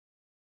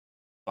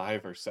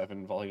 5 or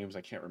 7 volumes,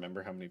 I can't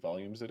remember how many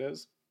volumes it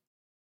is.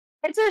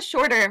 It's a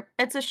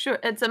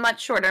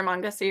much shorter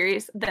manga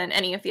series than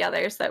any of the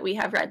others that we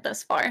have read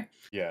thus far.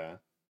 Yeah.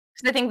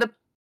 Because I think the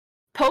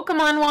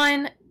Pokemon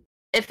one,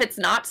 if it's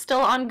not still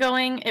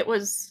ongoing, it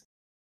was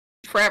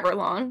forever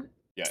long.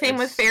 Yeah. Same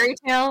with Fairy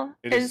Tail.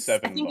 It is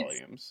 7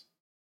 volumes.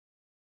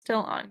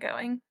 Still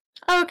ongoing.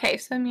 Okay,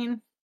 so I mean,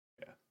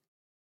 yeah,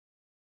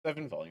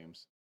 7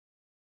 volumes.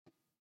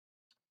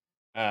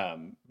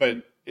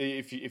 But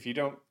if you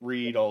don't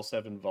read all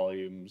 7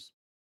 volumes,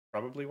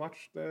 probably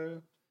watch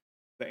the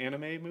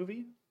anime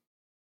movie.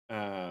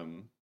 I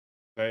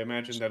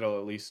imagine that'll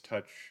at least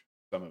touch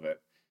some of it.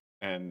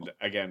 And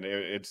again,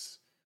 it's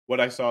what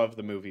I saw of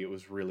the movie. It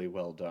was really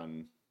well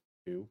done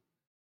too.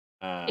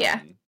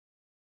 yeah.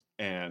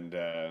 And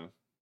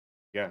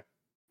yeah.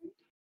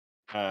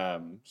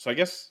 So I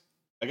guess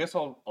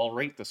I'll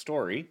rate the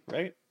story,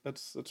 right?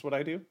 That's what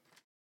I do.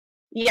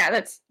 Yeah,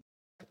 that's.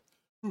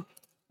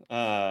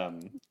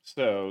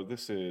 So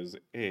this is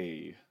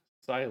a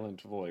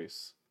silent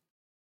voice.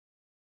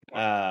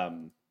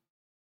 And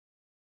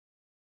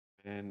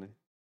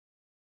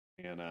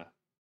Anna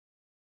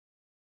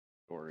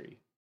story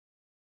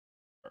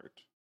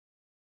art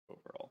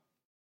overall.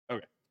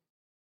 Okay.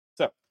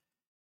 So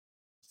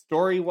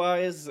story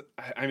wise,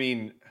 I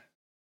mean,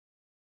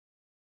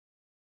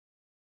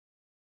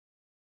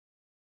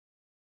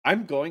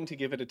 I'm going to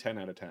give it a 10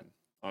 out of 10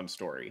 on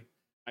story.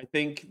 I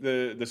think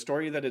the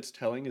story that it's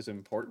telling is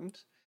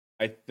important.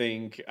 I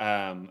think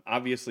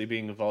obviously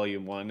being a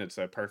volume 1, it's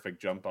a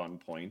perfect jump on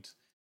point.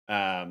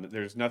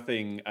 There's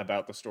nothing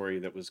about the story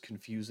that was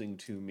confusing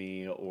to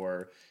me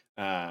or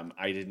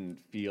I didn't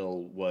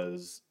feel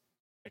was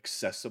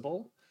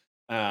accessible.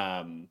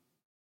 I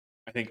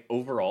think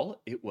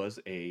overall it was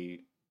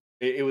a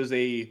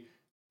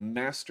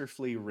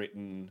masterfully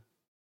written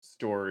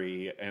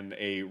story and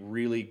a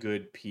really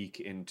good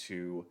peek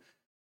into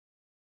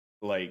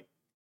like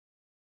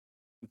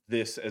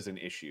this as an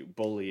issue,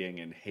 bullying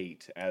and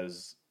hate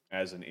as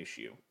an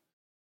issue.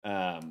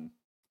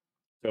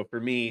 So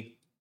for me,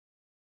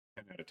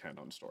 10 out of 10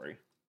 on story.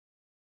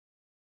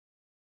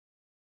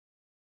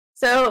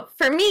 So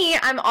for me,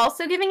 I'm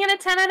also giving it a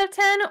 10 out of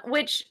 10,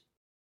 which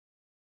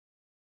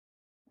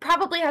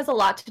probably has a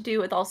lot to do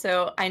with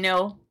also I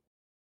know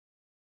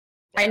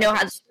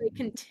how the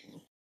story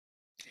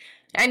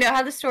I know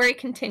how the story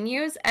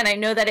continues, and I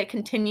know that it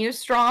continues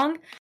strong.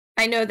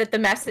 I know that the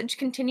message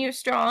continues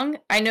strong.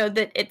 I know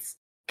that it's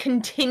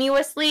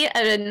continuously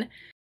an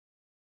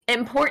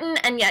important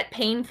and yet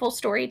painful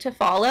story to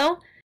follow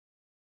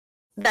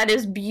that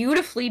is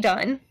beautifully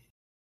done.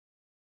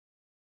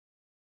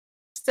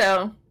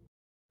 So,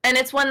 and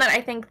it's one that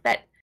I think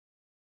that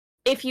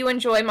if you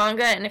enjoy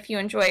manga and if you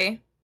enjoy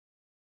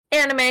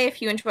anime,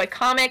 if you enjoy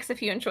comics,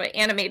 if you enjoy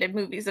animated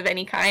movies of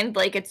any kind,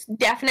 like it's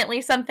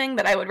definitely something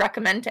that I would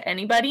recommend to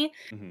anybody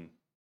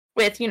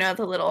with,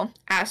 the little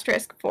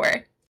asterisk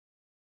for,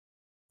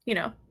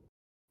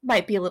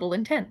 might be a little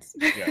intense.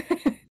 Yeah.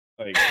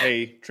 Like,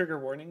 hey, trigger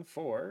warning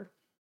for...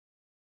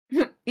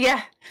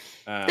 Yeah.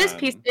 This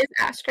piece is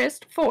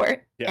asterisk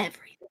for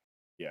everything.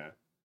 Yeah.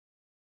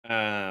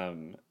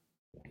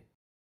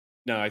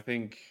 No, I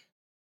think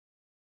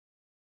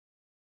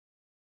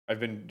I've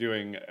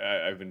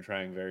been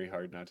trying very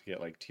hard not to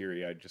get like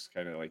teary-eyed, just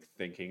kind of like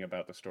thinking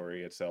about the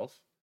story itself.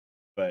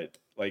 But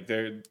like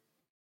the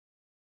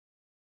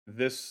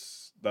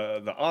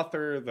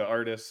author, the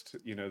artist,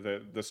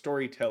 the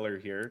storyteller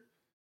here,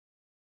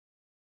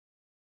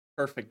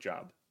 perfect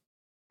job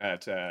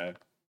at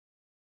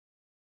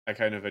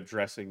kind of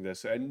addressing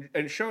this and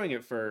showing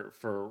it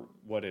for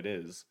what it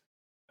is.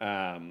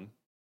 Not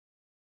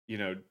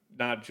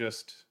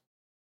just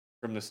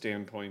from the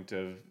standpoint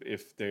of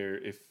if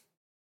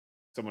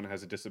someone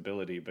has a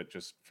disability, but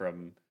just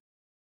from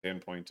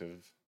standpoint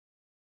of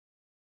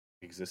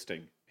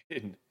existing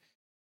in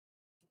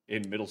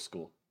middle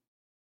school.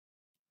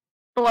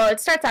 Well, it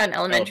starts out in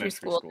elementary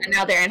school and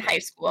now they're in high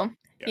school.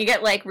 Yeah. You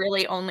get like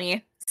really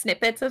only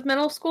snippets of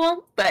middle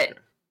school, but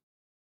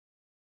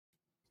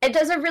it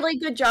does a really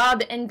good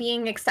job in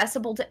being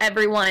accessible to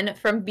everyone,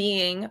 from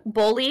being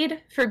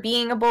bullied, for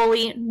being a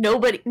bully,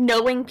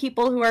 knowing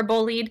people who are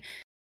bullied,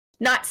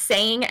 not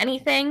saying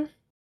anything,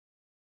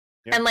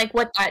 and like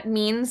what that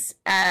means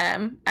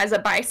as a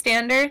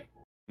bystander.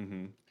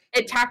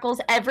 It tackles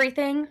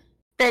everything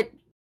that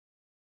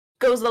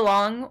goes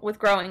along with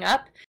growing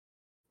up.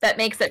 That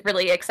makes it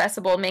really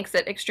accessible, makes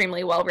it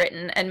extremely well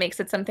written, and makes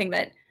it something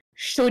that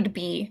should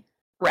be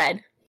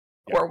read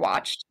or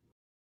watched.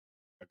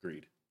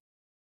 Agreed.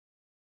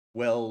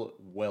 Well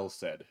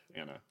said,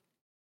 Anna.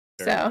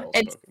 Very well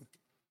spoken.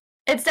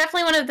 It's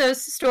definitely one of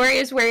those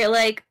stories where you're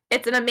like,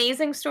 it's an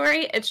amazing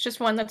story, it's just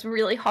one that's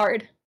really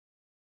hard.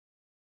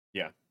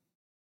 Yeah,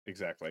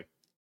 exactly.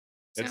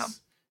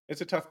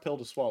 It's a tough pill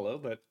to swallow,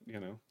 but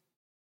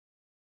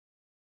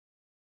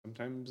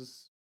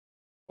sometimes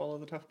swallow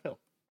the tough pill.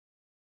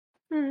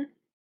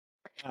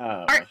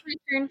 Art, my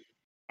turn.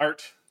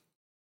 Art,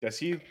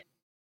 yes, you.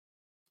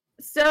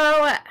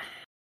 So,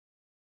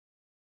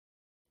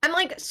 I'm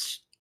like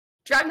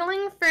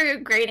struggling for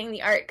grading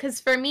the art, because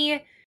for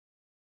me,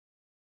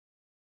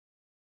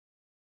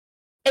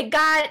 it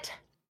got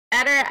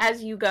better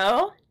as you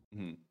go,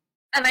 and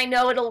I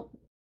know it'll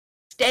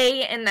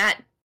stay in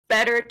that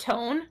better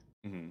tone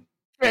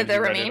for the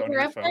remainder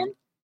of them.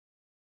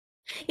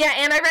 Yeah,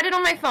 and I read it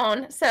on my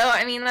phone, so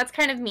I mean that's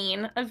kind of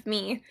mean of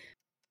me.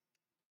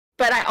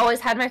 But I always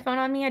had my phone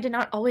on me. I did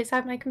not always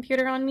have my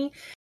computer on me.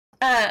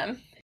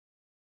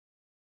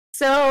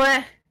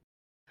 So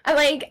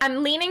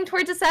I'm leaning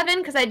towards a 7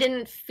 because I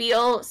didn't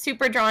feel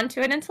super drawn to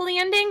it until the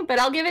ending, but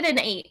I'll give it an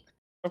 8.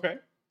 Okay.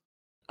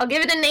 I'll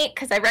give it an 8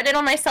 because I read it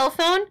on my cell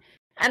phone,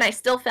 and I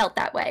still felt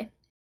that way.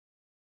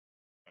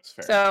 That's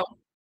fair. So,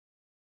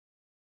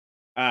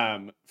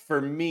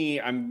 for me,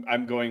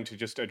 I'm going to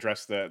just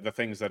address the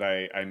things that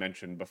I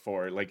mentioned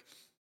before. Like,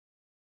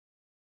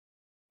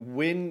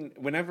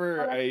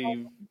 whenever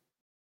I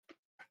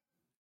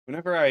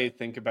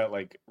think about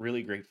like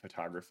really great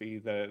photography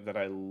that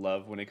I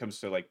love when it comes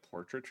to like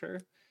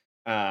portraiture,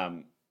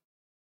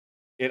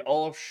 it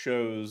all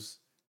shows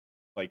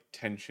like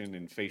tension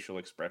and facial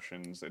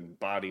expressions and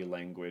body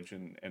language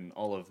and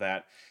all of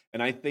that.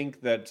 And I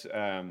think that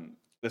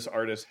this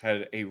artist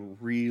had a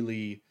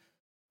really,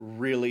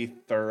 really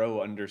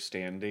thorough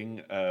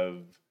understanding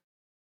of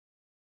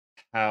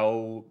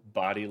how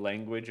body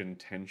language and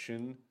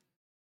tension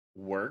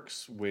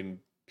works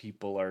when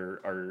people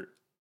are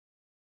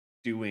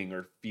doing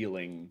or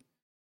feeling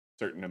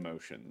certain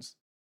emotions.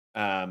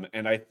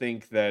 And I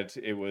think that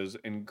it was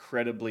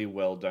incredibly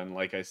well done,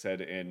 like I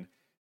said, in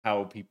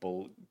how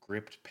people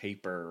gripped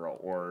paper,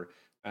 or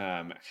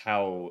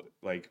how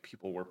like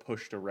people were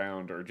pushed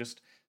around, or just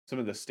some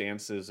of the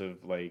stances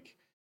of like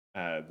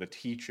the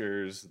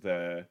teachers,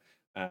 the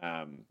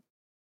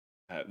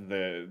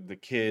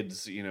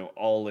kids,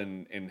 all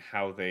in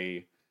how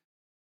they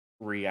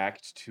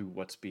react to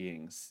what's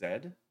being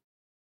said,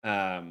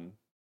 to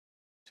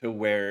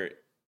where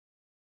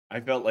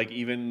I felt like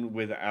even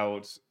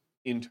without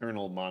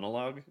internal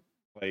monologue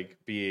like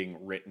being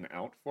written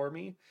out for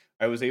me,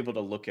 I was able to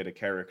look at a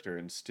character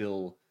and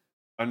still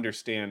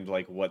understand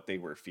like what they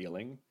were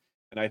feeling.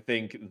 And I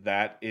think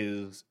that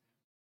is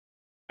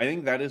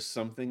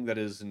something that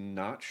is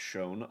not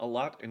shown a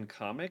lot in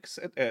comics.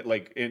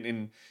 Like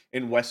in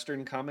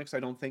Western comics, I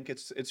don't think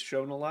it's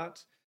shown a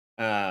lot.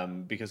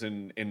 Because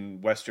in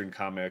Western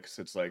comics,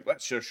 it's like,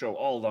 let's just show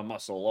all the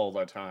muscle all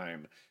the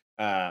time,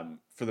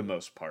 for the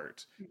most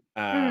part.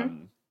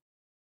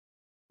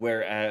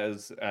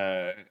 Whereas,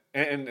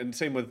 and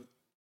same with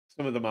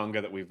some of the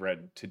manga that we've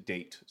read to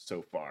date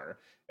so far.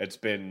 It's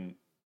been,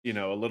 a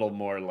little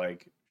more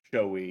like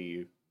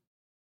showy.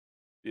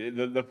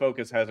 The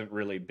focus hasn't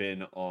really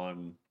been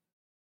on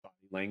body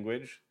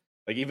language.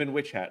 Like even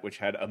Witch Hat, which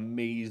had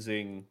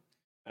amazing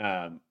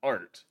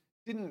art,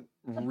 didn't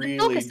The really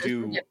focuses were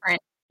do.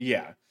 different.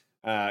 Yeah,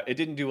 it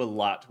didn't do a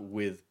lot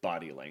with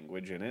body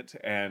language in it,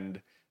 and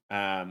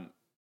um,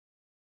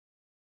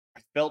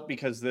 I felt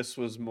because this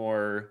was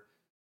more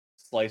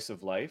slice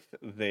of life,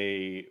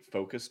 they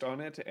focused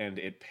on it, and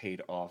it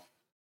paid off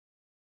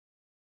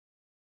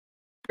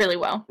Really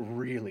well.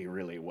 really,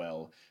 really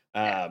well.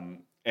 Yeah.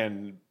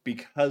 And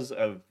because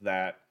of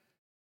that,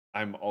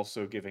 I'm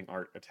also giving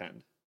art a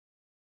 10.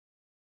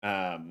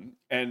 And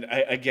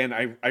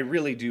I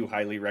really do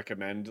highly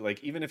recommend,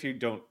 like, even if you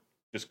don't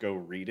just go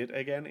read it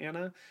again,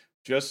 Anna,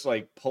 just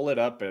like pull it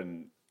up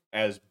and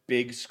as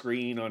big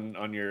screen I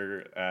on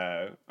your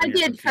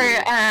did for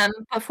computer.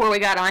 before we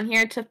got on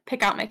here to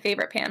pick out my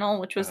favorite panel,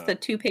 which was Uh-huh. the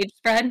 2-page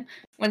spread, Yep.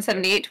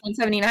 178 to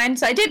 179.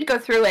 So I did go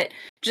through it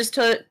just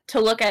to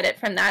look at it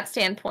from that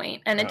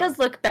standpoint, and it Uh-huh. does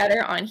look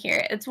better on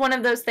here. It's one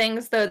of those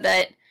things though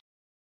that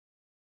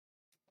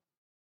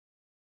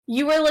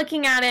you were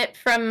looking at it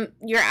from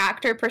your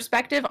actor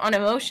perspective on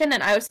emotion,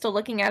 and I was still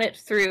looking at it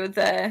through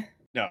the.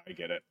 No, I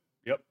get it.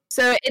 Yep.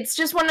 So it's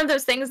just one of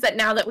those things that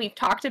now that we've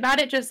talked about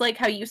it, just like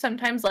how you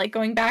sometimes like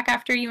going back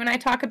after you and I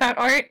talk about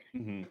art,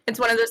 Hmm. it's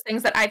one of those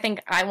things that I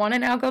think I want to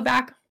now go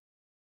back.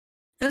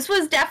 This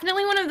was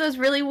definitely one of those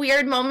really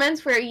weird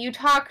moments where you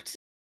talked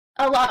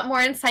a lot more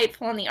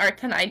insightful on the art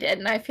than I did,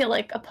 and I feel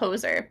like a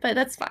poser, but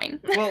that's fine.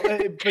 Well,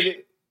 but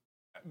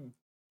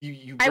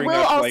you I bring will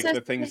up like also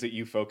the things say, that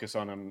you focus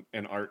on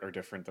in art are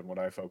different than what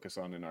I focus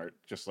on in art.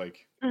 Just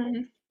like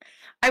Mhm.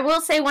 I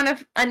will say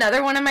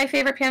another one of my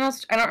favorite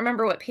panels, I don't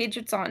remember what page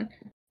it's on,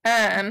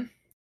 um,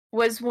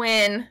 was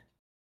when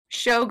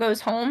Sho goes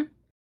home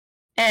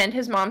and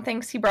his mom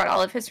thinks he brought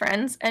all of his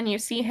friends, and you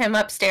see him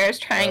upstairs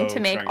trying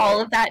to make trying all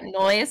to. of that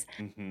noise.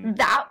 Hmm.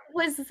 That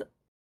was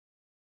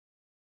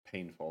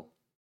Painful.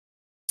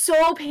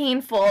 so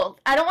painful.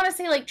 I don't want to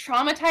say like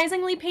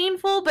traumatizingly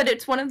painful, but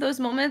it's one of those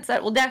moments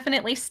that will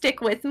definitely stick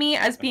with me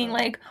as being Uh-huh.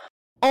 like,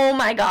 oh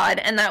my god.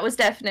 And that was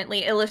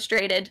definitely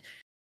illustrated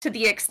to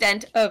the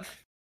extent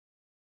of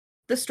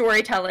the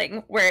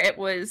storytelling where it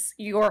was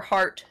your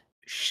heart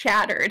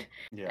shattered.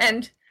 Yeah.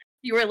 And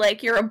you were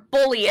like, you're a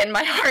bully and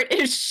my heart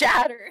is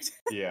shattered.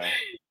 Yeah.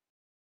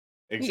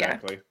 Yeah.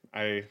 Exactly.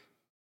 I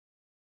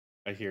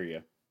hear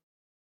you.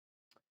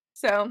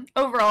 So,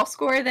 overall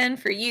score then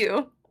for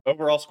you.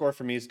 Overall score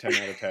for me is 10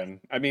 out of 10.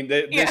 I mean,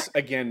 Yeah. this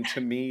again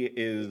to me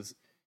is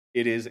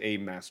a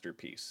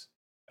masterpiece.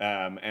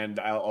 And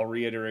I'll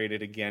reiterate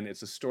it again.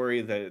 It's a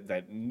story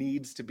that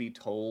needs to be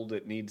told.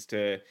 It needs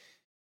to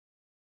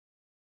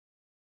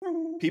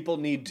people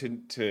need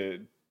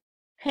to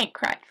Hank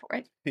cried for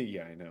it.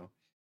 yeah, I know.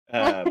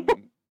 Um,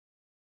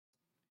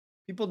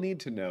 people need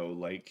to know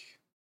like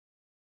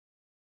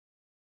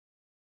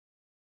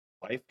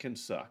life can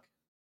suck,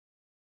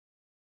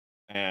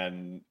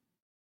 and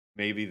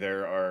maybe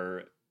there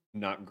are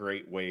not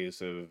great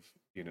ways of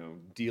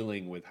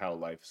dealing with how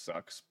life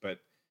sucks, but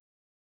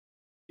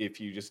if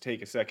you just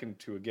take a second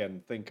to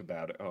again think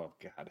about it, oh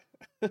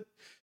god.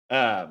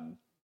 um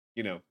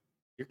you know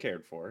you're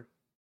cared for.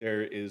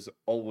 There is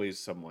always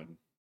someone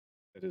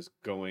that is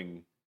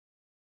going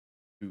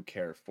to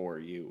care for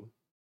you,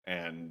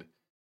 and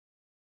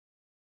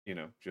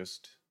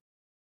just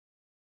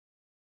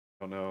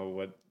don't know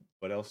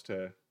what else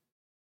to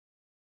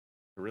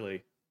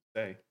really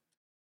say.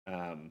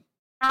 um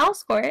I'll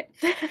score it.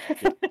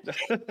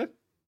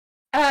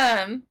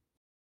 yeah. um,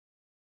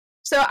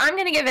 so I'm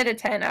gonna give it a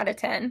 10 out of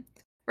 10.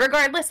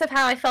 Regardless of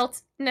how I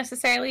felt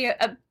necessarily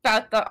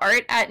about the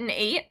art at an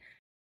 8,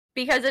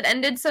 because it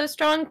ended so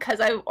strong, because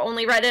I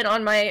only read it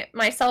on my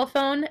cell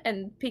phone,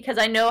 and because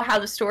I know how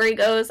the story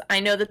goes, I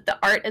know that the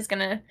art is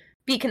gonna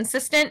be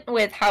consistent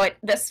with how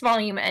this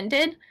volume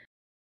ended,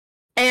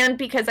 and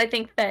because I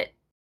think that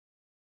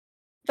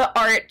the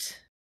art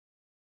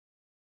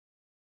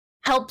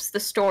helps the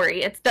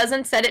story. It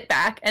doesn't set it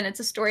back, and it's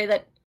a story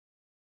that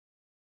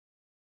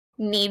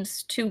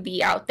needs to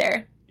be out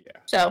there.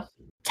 Yeah. So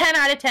 10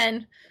 out of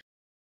 10.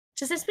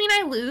 Does this mean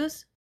I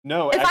lose?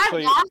 No, If I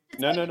actually, lost, it's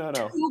no, no, like no,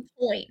 no, 2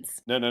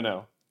 points. no, no,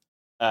 no.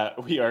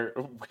 We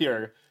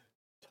are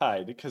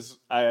tied because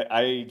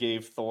I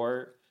gave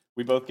Thor.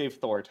 We both gave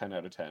Thor 10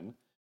 out of 10.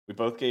 We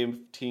both gave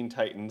Teen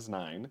Titans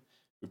 9.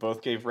 We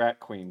both gave Rat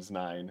Queens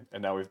 9,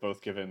 and now we've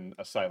both given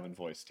A Silent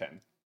Voice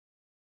 10.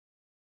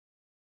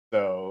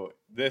 So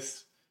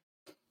this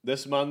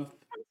month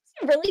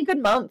It's a really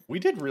good month, we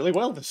did really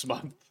well this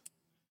month.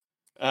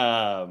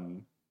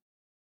 Um,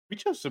 we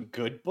chose some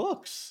good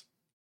books.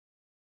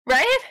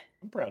 right?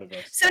 I'm proud of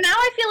us. So now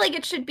I feel like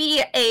it should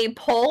be a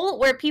poll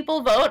where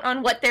people vote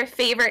on what their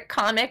favorite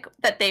comic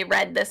that they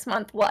read this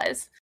month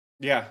was.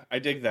 Yeah, I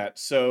dig that.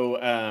 So,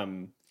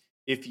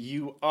 if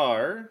you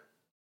are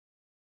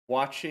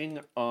watching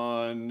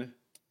on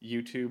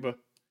YouTube,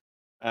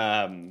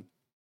 um,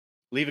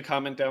 leave a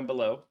comment down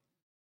below.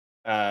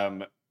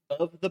 Um,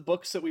 of the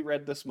books that we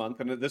read this month,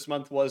 and this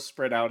month was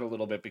spread out a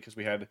little bit because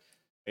we had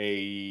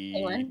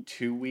a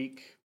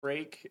 2-week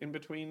break in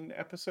between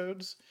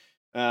episodes.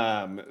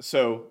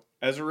 So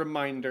as a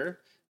reminder,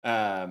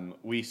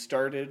 we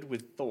started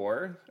with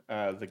Thor,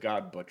 the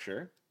God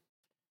Butcher,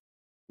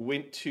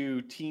 went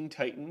to Teen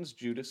Titans,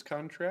 Judas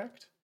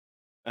Contract,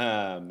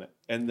 and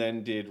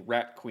then did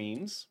Rat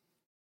Queens,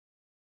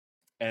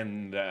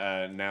 and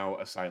now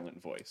A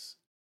Silent Voice.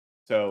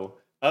 So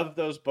of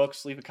those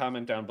books, leave a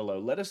comment down below.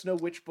 Let us know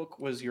which book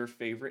was your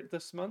favorite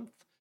this month.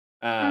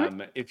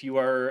 If you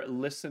are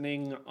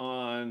listening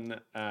on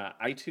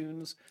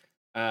iTunes,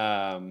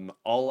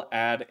 I'll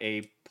add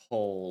a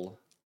poll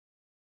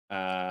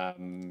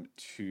to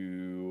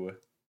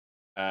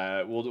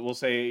we'll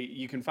say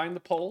you can find the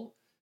poll.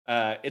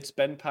 It's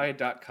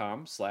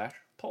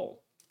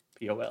benpie.com/poll,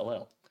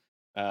 POLL.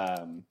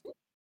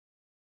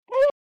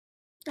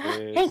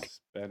 It's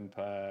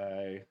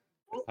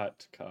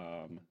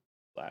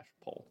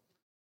benpie.com/poll.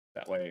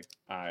 That way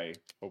I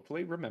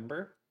hopefully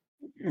remember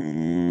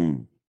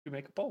to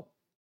make a poll.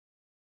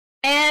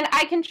 And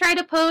I can try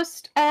to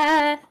post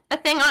a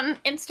thing on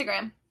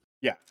Instagram.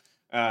 Yeah.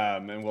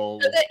 And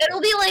it'll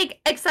be like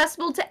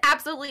accessible to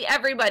absolutely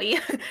everybody.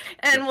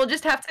 And we'll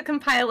just have to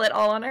compile it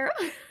all on our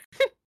own.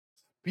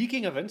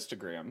 Speaking of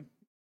Instagram,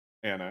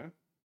 Anna.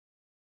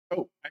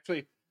 Oh,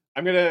 actually,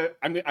 I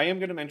am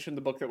gonna mention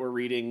the book that we're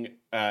reading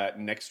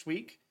next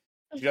week,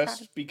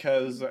 just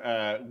because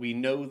we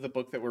know the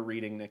book that we're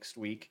reading next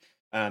week,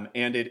 and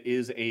it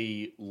is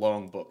a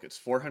long book. It's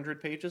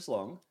 400 pages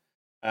long.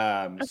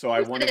 So I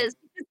want to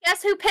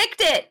guess who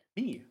picked it?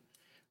 Me.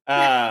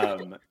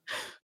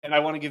 And I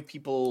want to give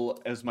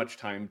people as much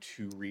time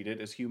to read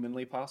it as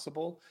humanly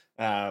possible.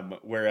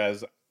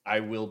 Whereas I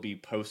will be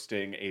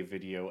posting a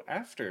video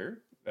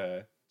after,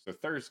 so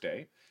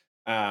Thursday,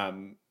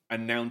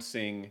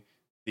 announcing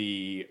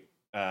the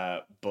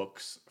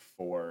books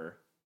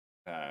for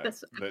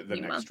the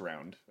next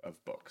round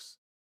of books.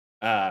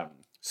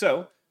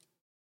 So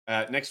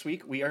next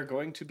week we are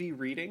going to be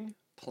reading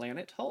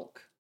Planet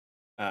Hulk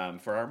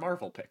for our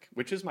Marvel pick,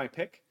 which is my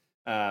pick.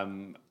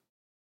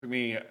 Took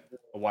me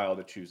a while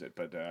to choose it,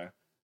 but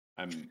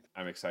I'm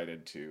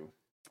excited to.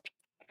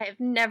 I've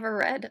never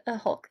read a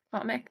Hulk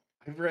comic.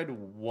 I've read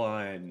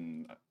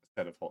one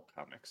set of Hulk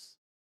comics.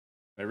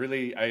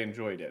 I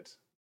enjoyed it,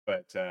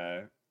 but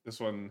this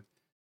one's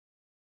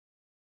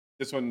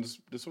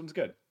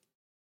good.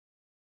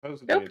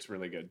 Supposedly it's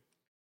really good.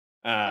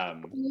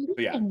 But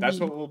yeah, that's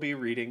what we'll be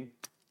reading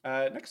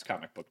next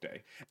comic book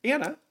day.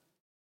 Anna,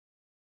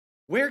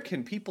 where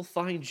can people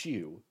find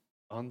you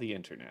on the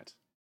internet?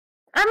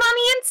 I'm on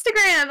the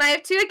Instagram. I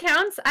have 2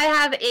 accounts. I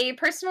have a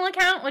personal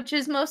account, which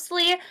is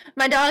mostly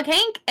my dog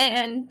Hank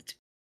and,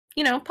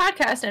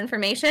 podcast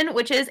information,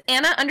 which is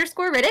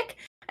Anna_Riddick.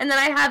 And then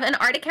I have an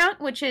art account,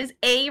 which is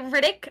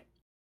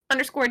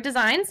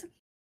 @Riddick_designs.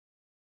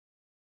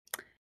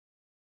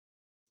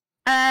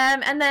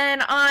 And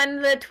then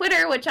on the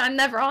Twitter, which I'm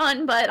never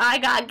on, but I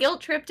got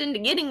guilt tripped into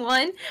getting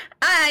one,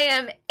 I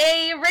am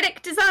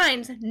Riddick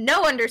Designs,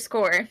 no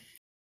 _.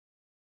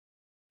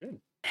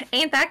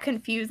 Ain't that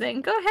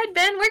confusing? Go ahead,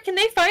 Ben. Where can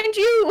they find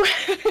you?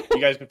 You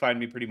guys can find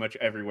me pretty much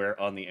everywhere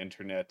on the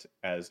internet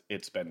as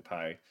It's Ben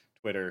Pie.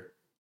 Twitter,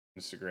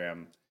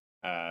 Instagram,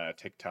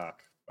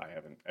 TikTok. I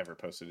haven't ever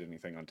posted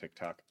anything on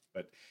TikTok,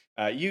 but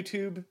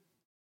YouTube,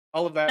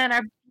 all of that. And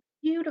our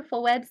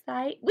beautiful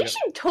website. We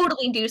should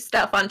totally do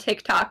stuff on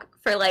TikTok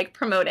for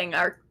promoting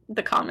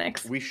the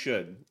comics. We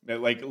should.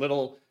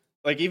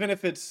 Even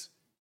if it's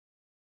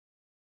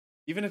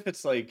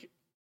like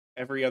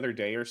every other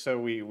day or so,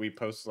 we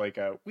post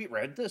we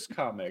read this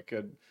comic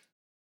and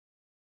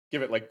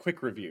give it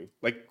quick review,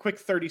 quick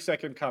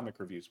 30-second comic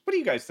reviews. What do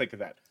you guys think of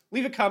that?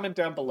 Leave a comment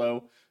down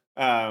below,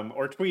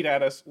 or tweet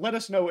at us. Let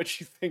us know what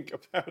you think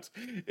about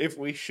if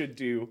we should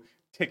do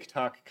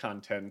TikTok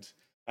content.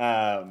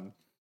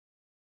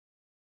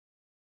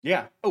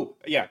 Yeah. Oh,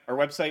 yeah. Our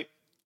website,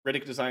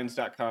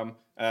 riddickdesigns.com.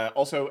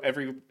 Also,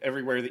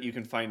 everywhere that you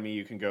can find me,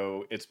 you can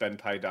go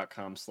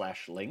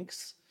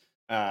itsbenpie.com/links.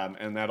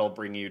 And that'll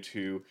bring you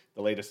to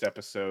the latest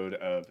episode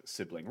of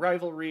Sibling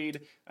Rivalry,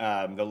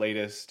 the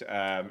latest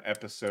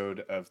episode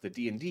of the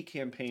D&D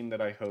campaign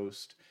that I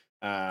host,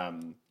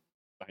 my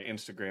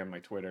Instagram, my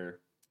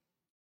Twitter,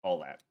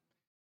 all that.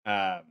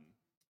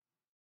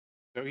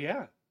 So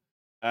yeah.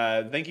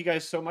 Thank you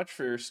guys so much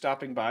for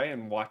stopping by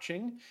and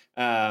watching.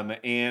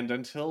 And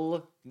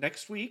until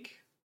next week,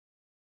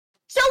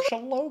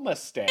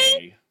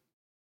 Shalom-a-stay.